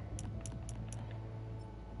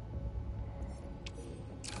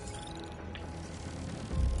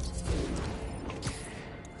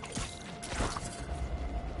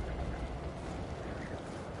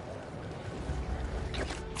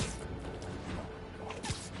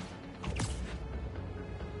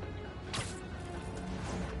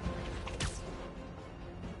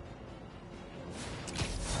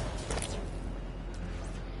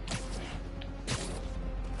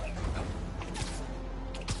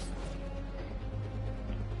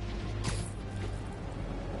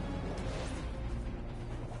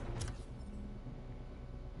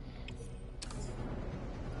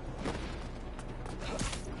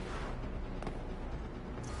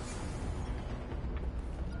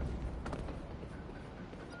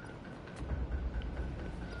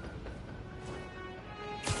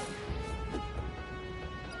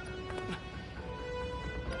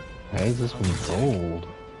 Why is this one gold?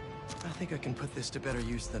 I think I can put this to better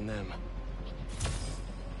use than them.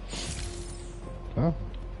 Oh.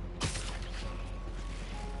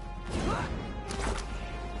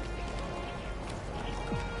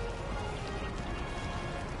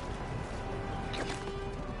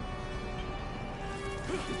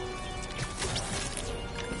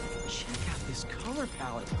 Check out this color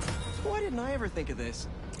palette. Why didn't I ever think of this?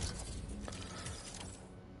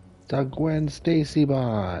 The Gwen Stacy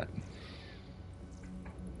bot.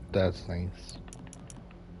 That's nice.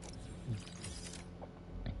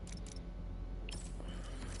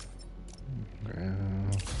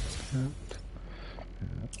 Grab that.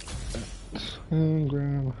 And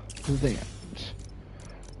grab that.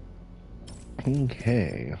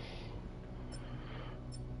 Okay.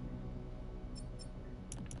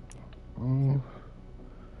 Got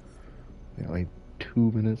like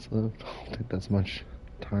 2 minutes left. I don't think that's much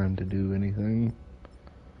time to do anything.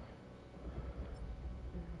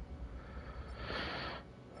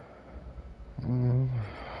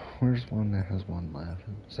 Where's one that has one left?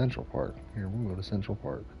 Central Park. Here, we'll go to Central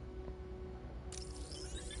Park.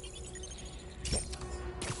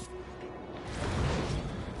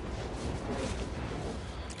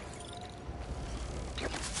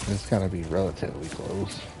 It's gotta be relatively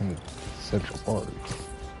close. In Central Park.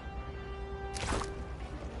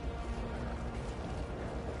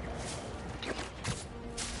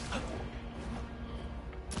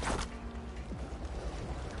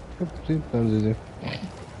 See, that was easy.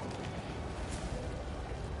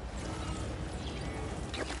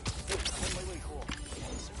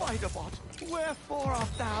 Spider-Bot, wherefore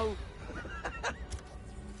art thou?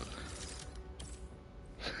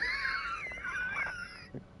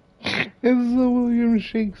 It's the William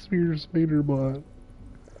Shakespeare Spider-Bot.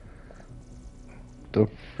 The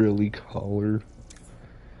frilly collar.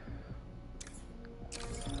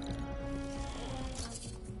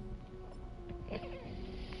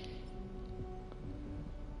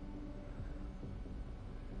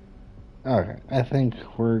 Okay, I think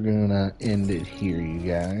we're gonna end it here, you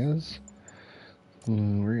guys.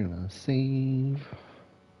 We're gonna save.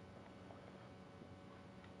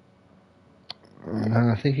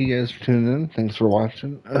 Thank you guys for tuning in. Thanks for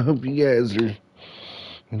watching. I hope you guys are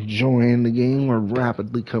enjoying the game. We're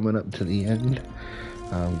rapidly coming up to the end.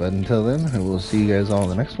 But until then, I will see you guys all in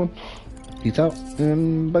the next one. Peace out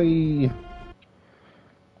and bye.